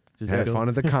 Just Have go- fun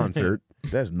at the concert."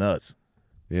 That's nuts.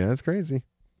 Yeah, that's crazy.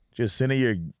 Just sending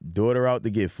your daughter out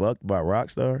to get fucked by rock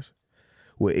stars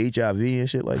with HIV and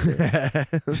shit like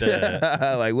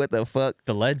that. Like, what the fuck?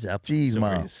 The Led Zeppelin Jeez,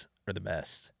 Mom. stories are the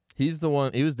best. He's the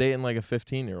one, he was dating, like, a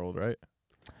 15-year-old, right?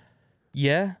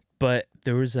 Yeah, but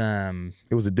there was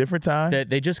It was a different time.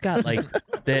 they just got like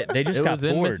they just It got was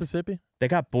in bored. Mississippi? They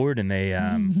got bored and they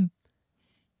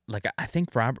like I think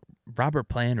Robert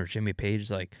Plant or Jimmy Page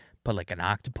like put like an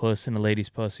octopus in a lady's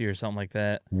pussy or something like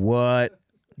that. What?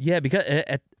 Yeah, because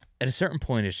at a certain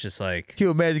point it's just like Can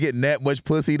you imagine getting that much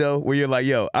pussy though? Where you're like,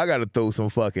 yo, I gotta throw some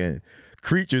fucking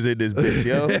creatures in this bitch,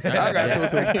 yo. I gotta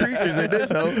throw some creatures in this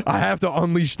hoe. I have to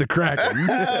unleash the Kraken.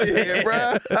 Yeah,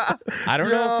 bro. I don't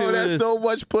know if it that's was so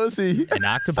much pussy. an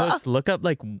octopus. Look up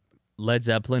like Led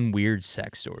Zeppelin weird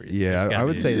sex stories. Yeah, There's gotta I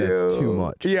would be- say that's too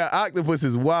much. Yeah, octopus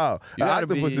is wild. You An gotta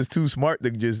octopus be- is too smart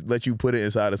to just let you put it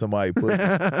inside of somebody's pussy.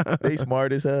 They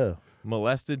smart as hell.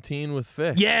 Molested teen with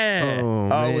fish. Yeah. Oh,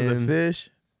 Oh, it was a man. fish,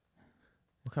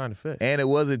 What kind of fish? and it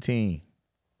was a teen.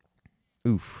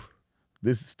 Oof.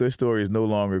 This story is no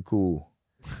longer cool.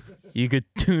 You could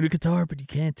tune a guitar, but you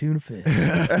can't tune a fish.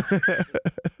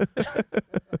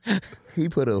 He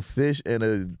put a fish in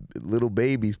a little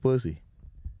baby's pussy.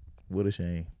 What a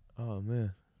shame. Oh,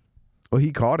 man. Well,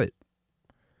 he caught it.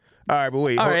 All right, but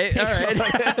wait. All hold- right, all right.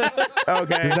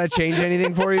 Okay. Does that change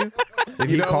anything for you? If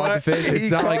You you know caught what? the fish, He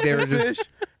it's not like caught they were this just.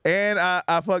 fish, and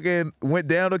I fucking went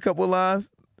down a couple lines.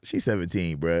 She's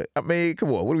 17, bruh. I mean, come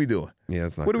on. What are we doing? Yeah,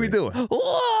 that's not. What are we great. doing? 17.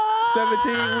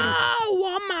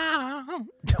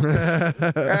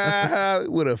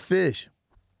 With a fish. Oh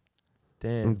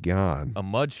Damn. God. A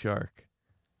mud shark.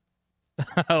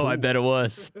 Oh, I bet it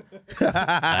was. I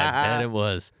bet it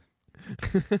was.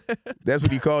 That's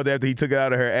what he called after he took it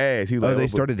out of her ass. He was like, They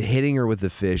but started hitting her with the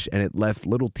fish, and it left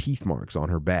little teeth marks on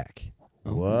her back.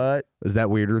 what? Is that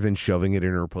weirder than shoving it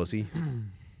in her pussy?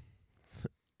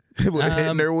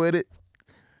 Hitting her with it?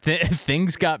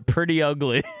 Things got pretty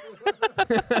ugly.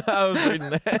 I was reading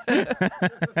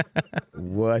that.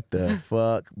 What the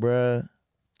fuck, bruh?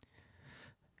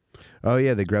 Oh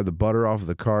yeah, they grabbed the butter off of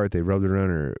the cart. They rubbed it around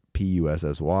her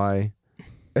pussy.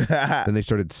 Then they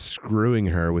started screwing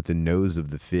her with the nose of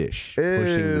the fish, pushing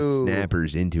the Ew.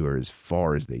 snappers into her as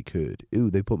far as they could. Ooh,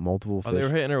 they put multiple fish. Oh, they were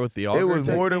hitting her with the auger. It was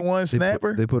more than one They put-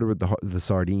 snapper? They put her with the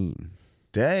sardine.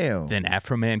 Damn. Then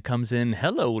Afro Man comes in.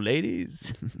 Hello,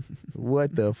 ladies.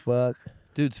 What the fuck?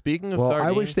 Dude, speaking of Well, sardines,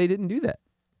 I wish they didn't do that.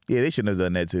 Yeah, they shouldn't have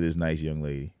done that to this nice young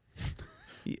lady.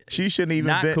 She shouldn't even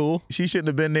Not been, cool. She shouldn't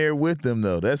have been there with them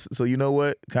though. That's so you know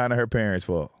what? Kind of her parents'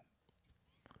 fault.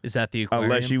 Is that the aquarium?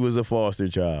 Unless she was a foster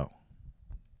child.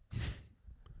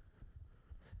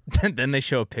 Then they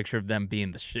show a picture of them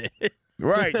being the shit.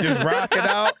 Right, just rocking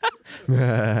out.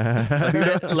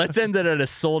 Let's end it at a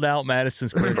sold out Madison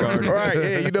Square Garden. Right,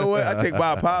 yeah, you know what? I take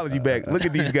my apology back. Look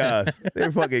at these guys.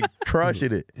 They're fucking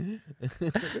crushing it. Baby,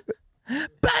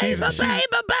 baby.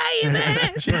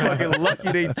 She's fucking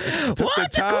lucky they took the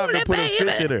time to put a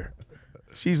fish in her.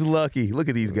 She's lucky. Look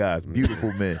at these guys.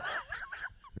 Beautiful men.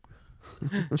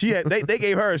 They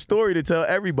gave her a story to tell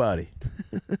everybody.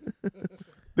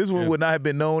 This one would not have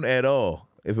been known at all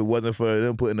if it wasn't for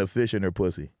them putting a fish in her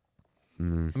pussy. I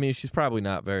mean, she's probably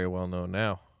not very well known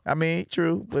now. I mean,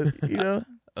 true, but you know,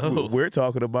 Oh. we're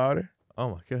talking about her. Oh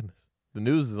my goodness, the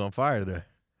news is on fire today.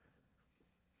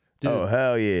 Dude, Oh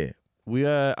hell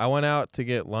yeah! I went out to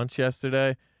get lunch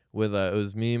yesterday with it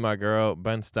was me, my girl,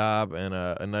 Ben Staub, and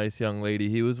a nice young lady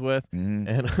he was with, Mhm.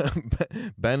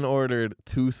 and Ben ordered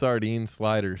 2 sardine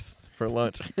sliders for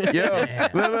lunch. Yo,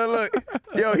 look.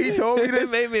 Yo, he told me It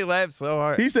this. made me laugh so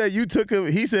hard. He said you took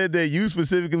him. He said that you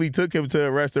specifically took him to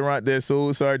a restaurant that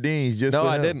sold sardines just No, for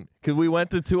I him. didn't, because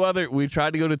we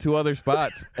tried to go to 2 other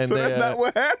spots, and So they, that's not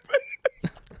what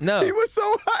happened. no, He was so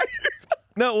hyped.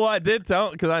 no. Well, I did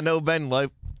tell because I know Ben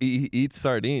he eats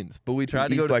sardines, but we tried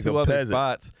to go eats to like 2 a other peasant.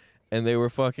 spots, and they were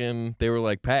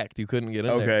like packed. You couldn't get in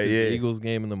there. Okay, 'cause yeah. The Eagles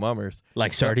game and the Mummers.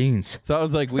 Like sardines. So I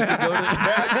was like, we could go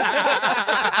to.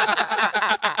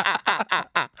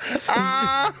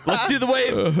 Let's do the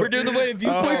wave. We're doing the wave. This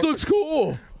place looks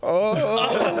cool.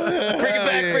 Oh, Bring it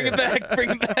back. Bring it back. Bring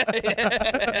it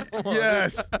back.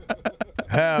 Yes.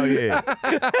 Hell yeah.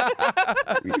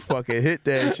 We fucking hit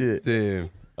that shit. Damn.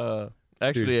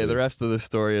 Actually, yeah, the rest of the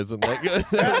story isn't that good.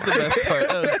 That's the best part.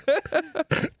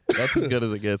 That's as good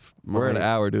as it gets. We're at an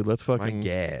hour, dude. Let's My fucking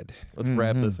gad. let's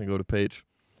wrap this and go to page.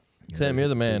 Sam, you're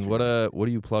the man. What are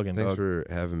you plugging, Thanks dog? for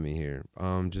having me here.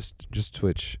 Just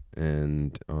Twitch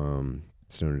and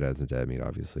Stoner Dads and Dad Meat,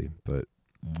 obviously. But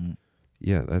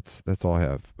yeah, that's all I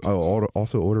have. Oh,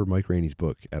 also order Mike Rainey's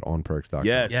book at onperks.com.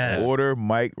 Yes. Yes. Order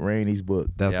Mike Rainey's book.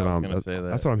 That's Yeah, what I I'm. was gonna say that.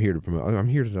 That's what I'm here to promote. I'm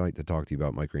here tonight to talk to you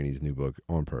about Mike Rainey's new book,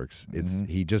 On Perks.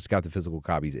 He just got the physical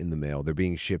copies in the mail. They're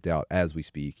being shipped out as we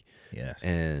speak, Yes.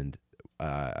 and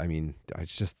I mean,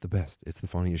 it's just the best. It's the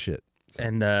funniest shit.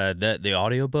 And the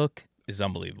audiobook is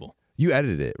unbelievable. You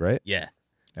edited it, right? Yeah.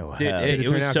 Oh, Dude, hell. it it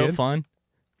turn was out so good? fun.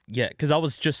 Yeah, because I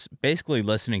was just basically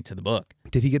listening to the book.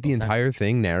 Did he get the entire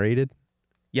thing narrated?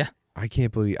 Yeah. I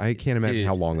can't imagine Dude.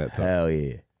 how long that took. Hell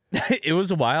yeah. It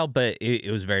was a while, but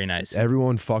it was very nice.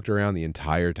 Everyone fucked around the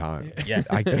entire time. Yeah.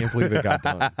 I can't believe it got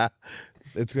done.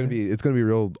 It's gonna be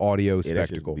real audio Yeah, that shit's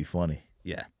spectacle. gonna be funny.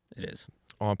 Yeah, it is.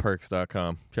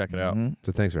 Onperks.com. Check it out. Mhm.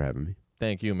 So thanks for having me.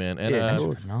 Thank you, man. And Yeah, Thanks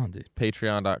cool. for coming on, dude.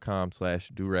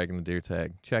 patreon.com/durag and the deer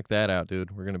tag. Check that out,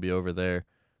 dude. We're gonna be over there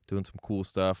doing some cool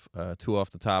stuff. 2 off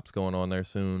the tops going on there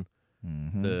soon.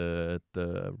 Mhm.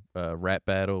 The rap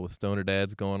battle with Stoner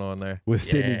Dads going on there. With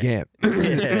Sydney Yeah. Gant.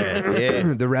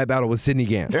 Yeah. The rap battle with Sydney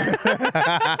Gant.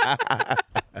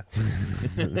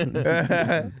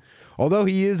 Although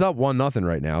he is up 1-0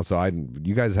 right now, so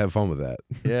you guys have fun with that.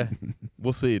 Yeah,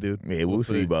 we'll see, dude. Yeah, we'll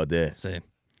see about that. Same.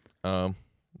 Yeah,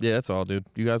 that's all, dude.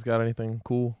 You guys got anything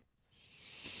cool?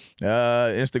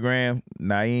 Instagram,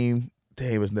 Naeem.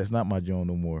 Damn, that's not my joint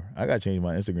no more. I gotta change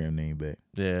my Instagram name back.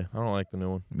 Yeah, I don't like the new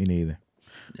one. Me neither.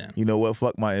 Yeah. You know what?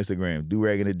 Fuck my Instagram.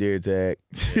 Durag and the Dare Tag.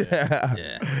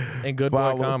 Yeah. And Good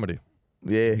Follow Boy us. Comedy.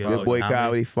 Yeah, Good Good Boy Comedy.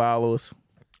 Comedy. Follow us.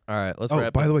 All right, let's Oh,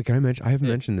 wrap by it. the way, can I mention? I haven't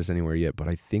Yeah. mentioned this anywhere yet, but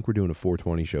I think we're doing a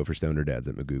 420 show for Stoner Dads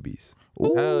at Magoobies.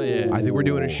 Hell yeah. I think we're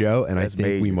doing a show, and I That's think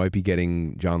we major. might be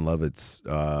getting John Lovitz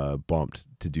bumped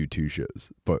to do 2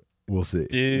 shows, but we'll see.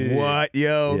 Dude. What,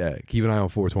 yo? Yeah, keep an eye on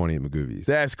 420 at Magoobies.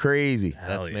 That's crazy.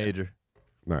 Hell That's yeah. major.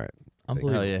 All right.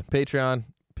 Unbelievable. Hell yeah. Patreon.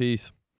 Peace.